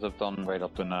ability as I've done right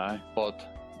up to now, but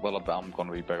I'm going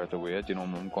to be bigger at the weight.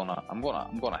 I'm going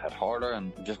to hit harder,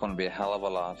 and I'm just going to be a hell of a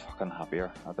lot fucking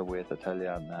happier at the weight, I tell you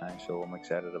now. So I'm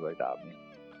excited about that, mate.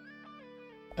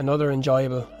 Another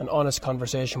enjoyable and honest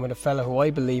conversation with a fella who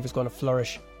I believe is going to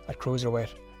flourish at cruiserweight.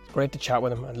 It's great to chat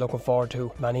with him, and looking forward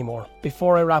to many more.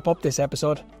 Before I wrap up this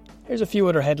episode, here's a few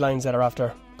other headlines that are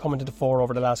after coming to the fore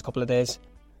over the last couple of days.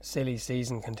 Silly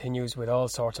season continues with all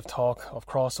sorts of talk of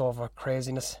crossover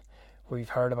craziness. We've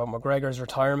heard about McGregor's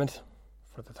retirement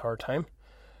for the third time.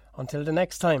 Until the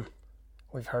next time,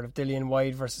 we've heard of Dillian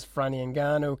Whyte versus Franny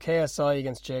Ngannou, KSI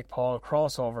against Jake Paul,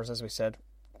 crossovers, as we said.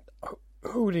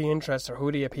 Who do you interest or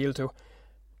who do you appeal to?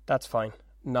 That's fine.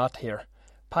 Not here.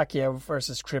 Pacquiao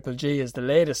versus Triple G is the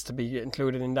latest to be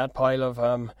included in that pile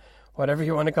of whatever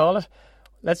you want to call it.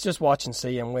 Let's just watch and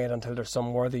see and wait until there's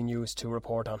some worthy news to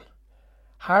report on.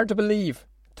 Hard to believe,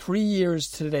 3 years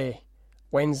today,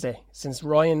 Wednesday since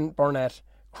Ryan Burnett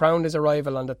crowned his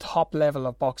arrival on the top level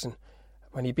of boxing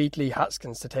when he beat Lee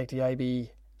Haskins to take the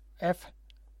IBF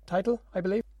title, I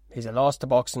believe. He's a loss to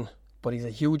boxing, but he's a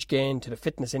huge gain to the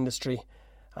fitness industry,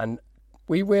 and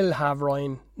we will have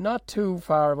Ryan not too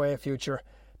far away a future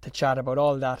to chat about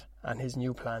all that and his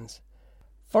new plans.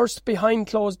 First behind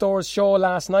closed doors show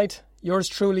last night. Yours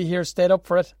truly here stayed up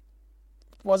for it.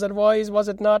 Was it wise? Was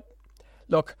it not?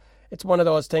 Look, it's one of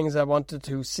those things I wanted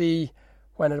to see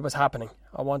when it was happening.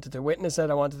 I wanted to witness it.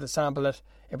 I wanted to sample it.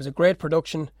 It was a great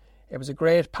production. It was a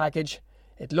great package.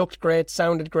 It looked great,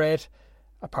 sounded great,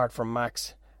 apart from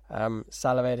Max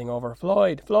salivating over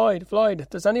Floyd.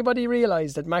 Does anybody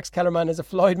realise that Max Kellerman is a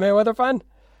Floyd Mayweather fan?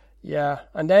 Yeah,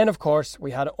 and then of course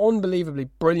we had unbelievably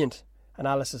brilliant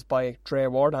analysis by Andre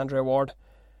Ward,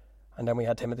 and then we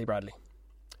had Timothy Bradley.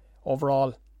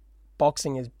 Overall,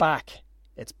 boxing is back.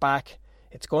 It's back.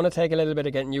 It's going to take a little bit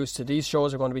of getting used to. These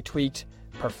shows are going to be tweaked,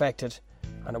 perfected,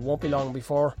 and it won't be long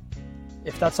before.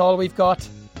 If that's all we've got,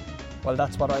 well,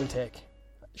 that's what I'll take.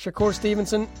 Shakur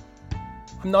Stevenson,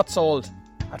 I'm not sold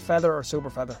at feather or super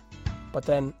feather, but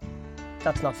then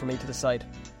that's not for me to decide.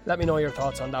 Let me know your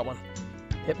thoughts on that one.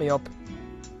 Hit me up.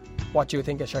 What do you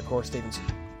think of Shakur Stevenson?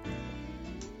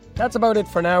 That's about it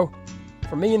for now.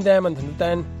 For me and them, until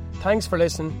then, thanks for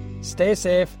listening. Stay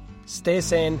safe, stay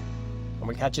sane, and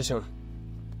we'll catch you soon.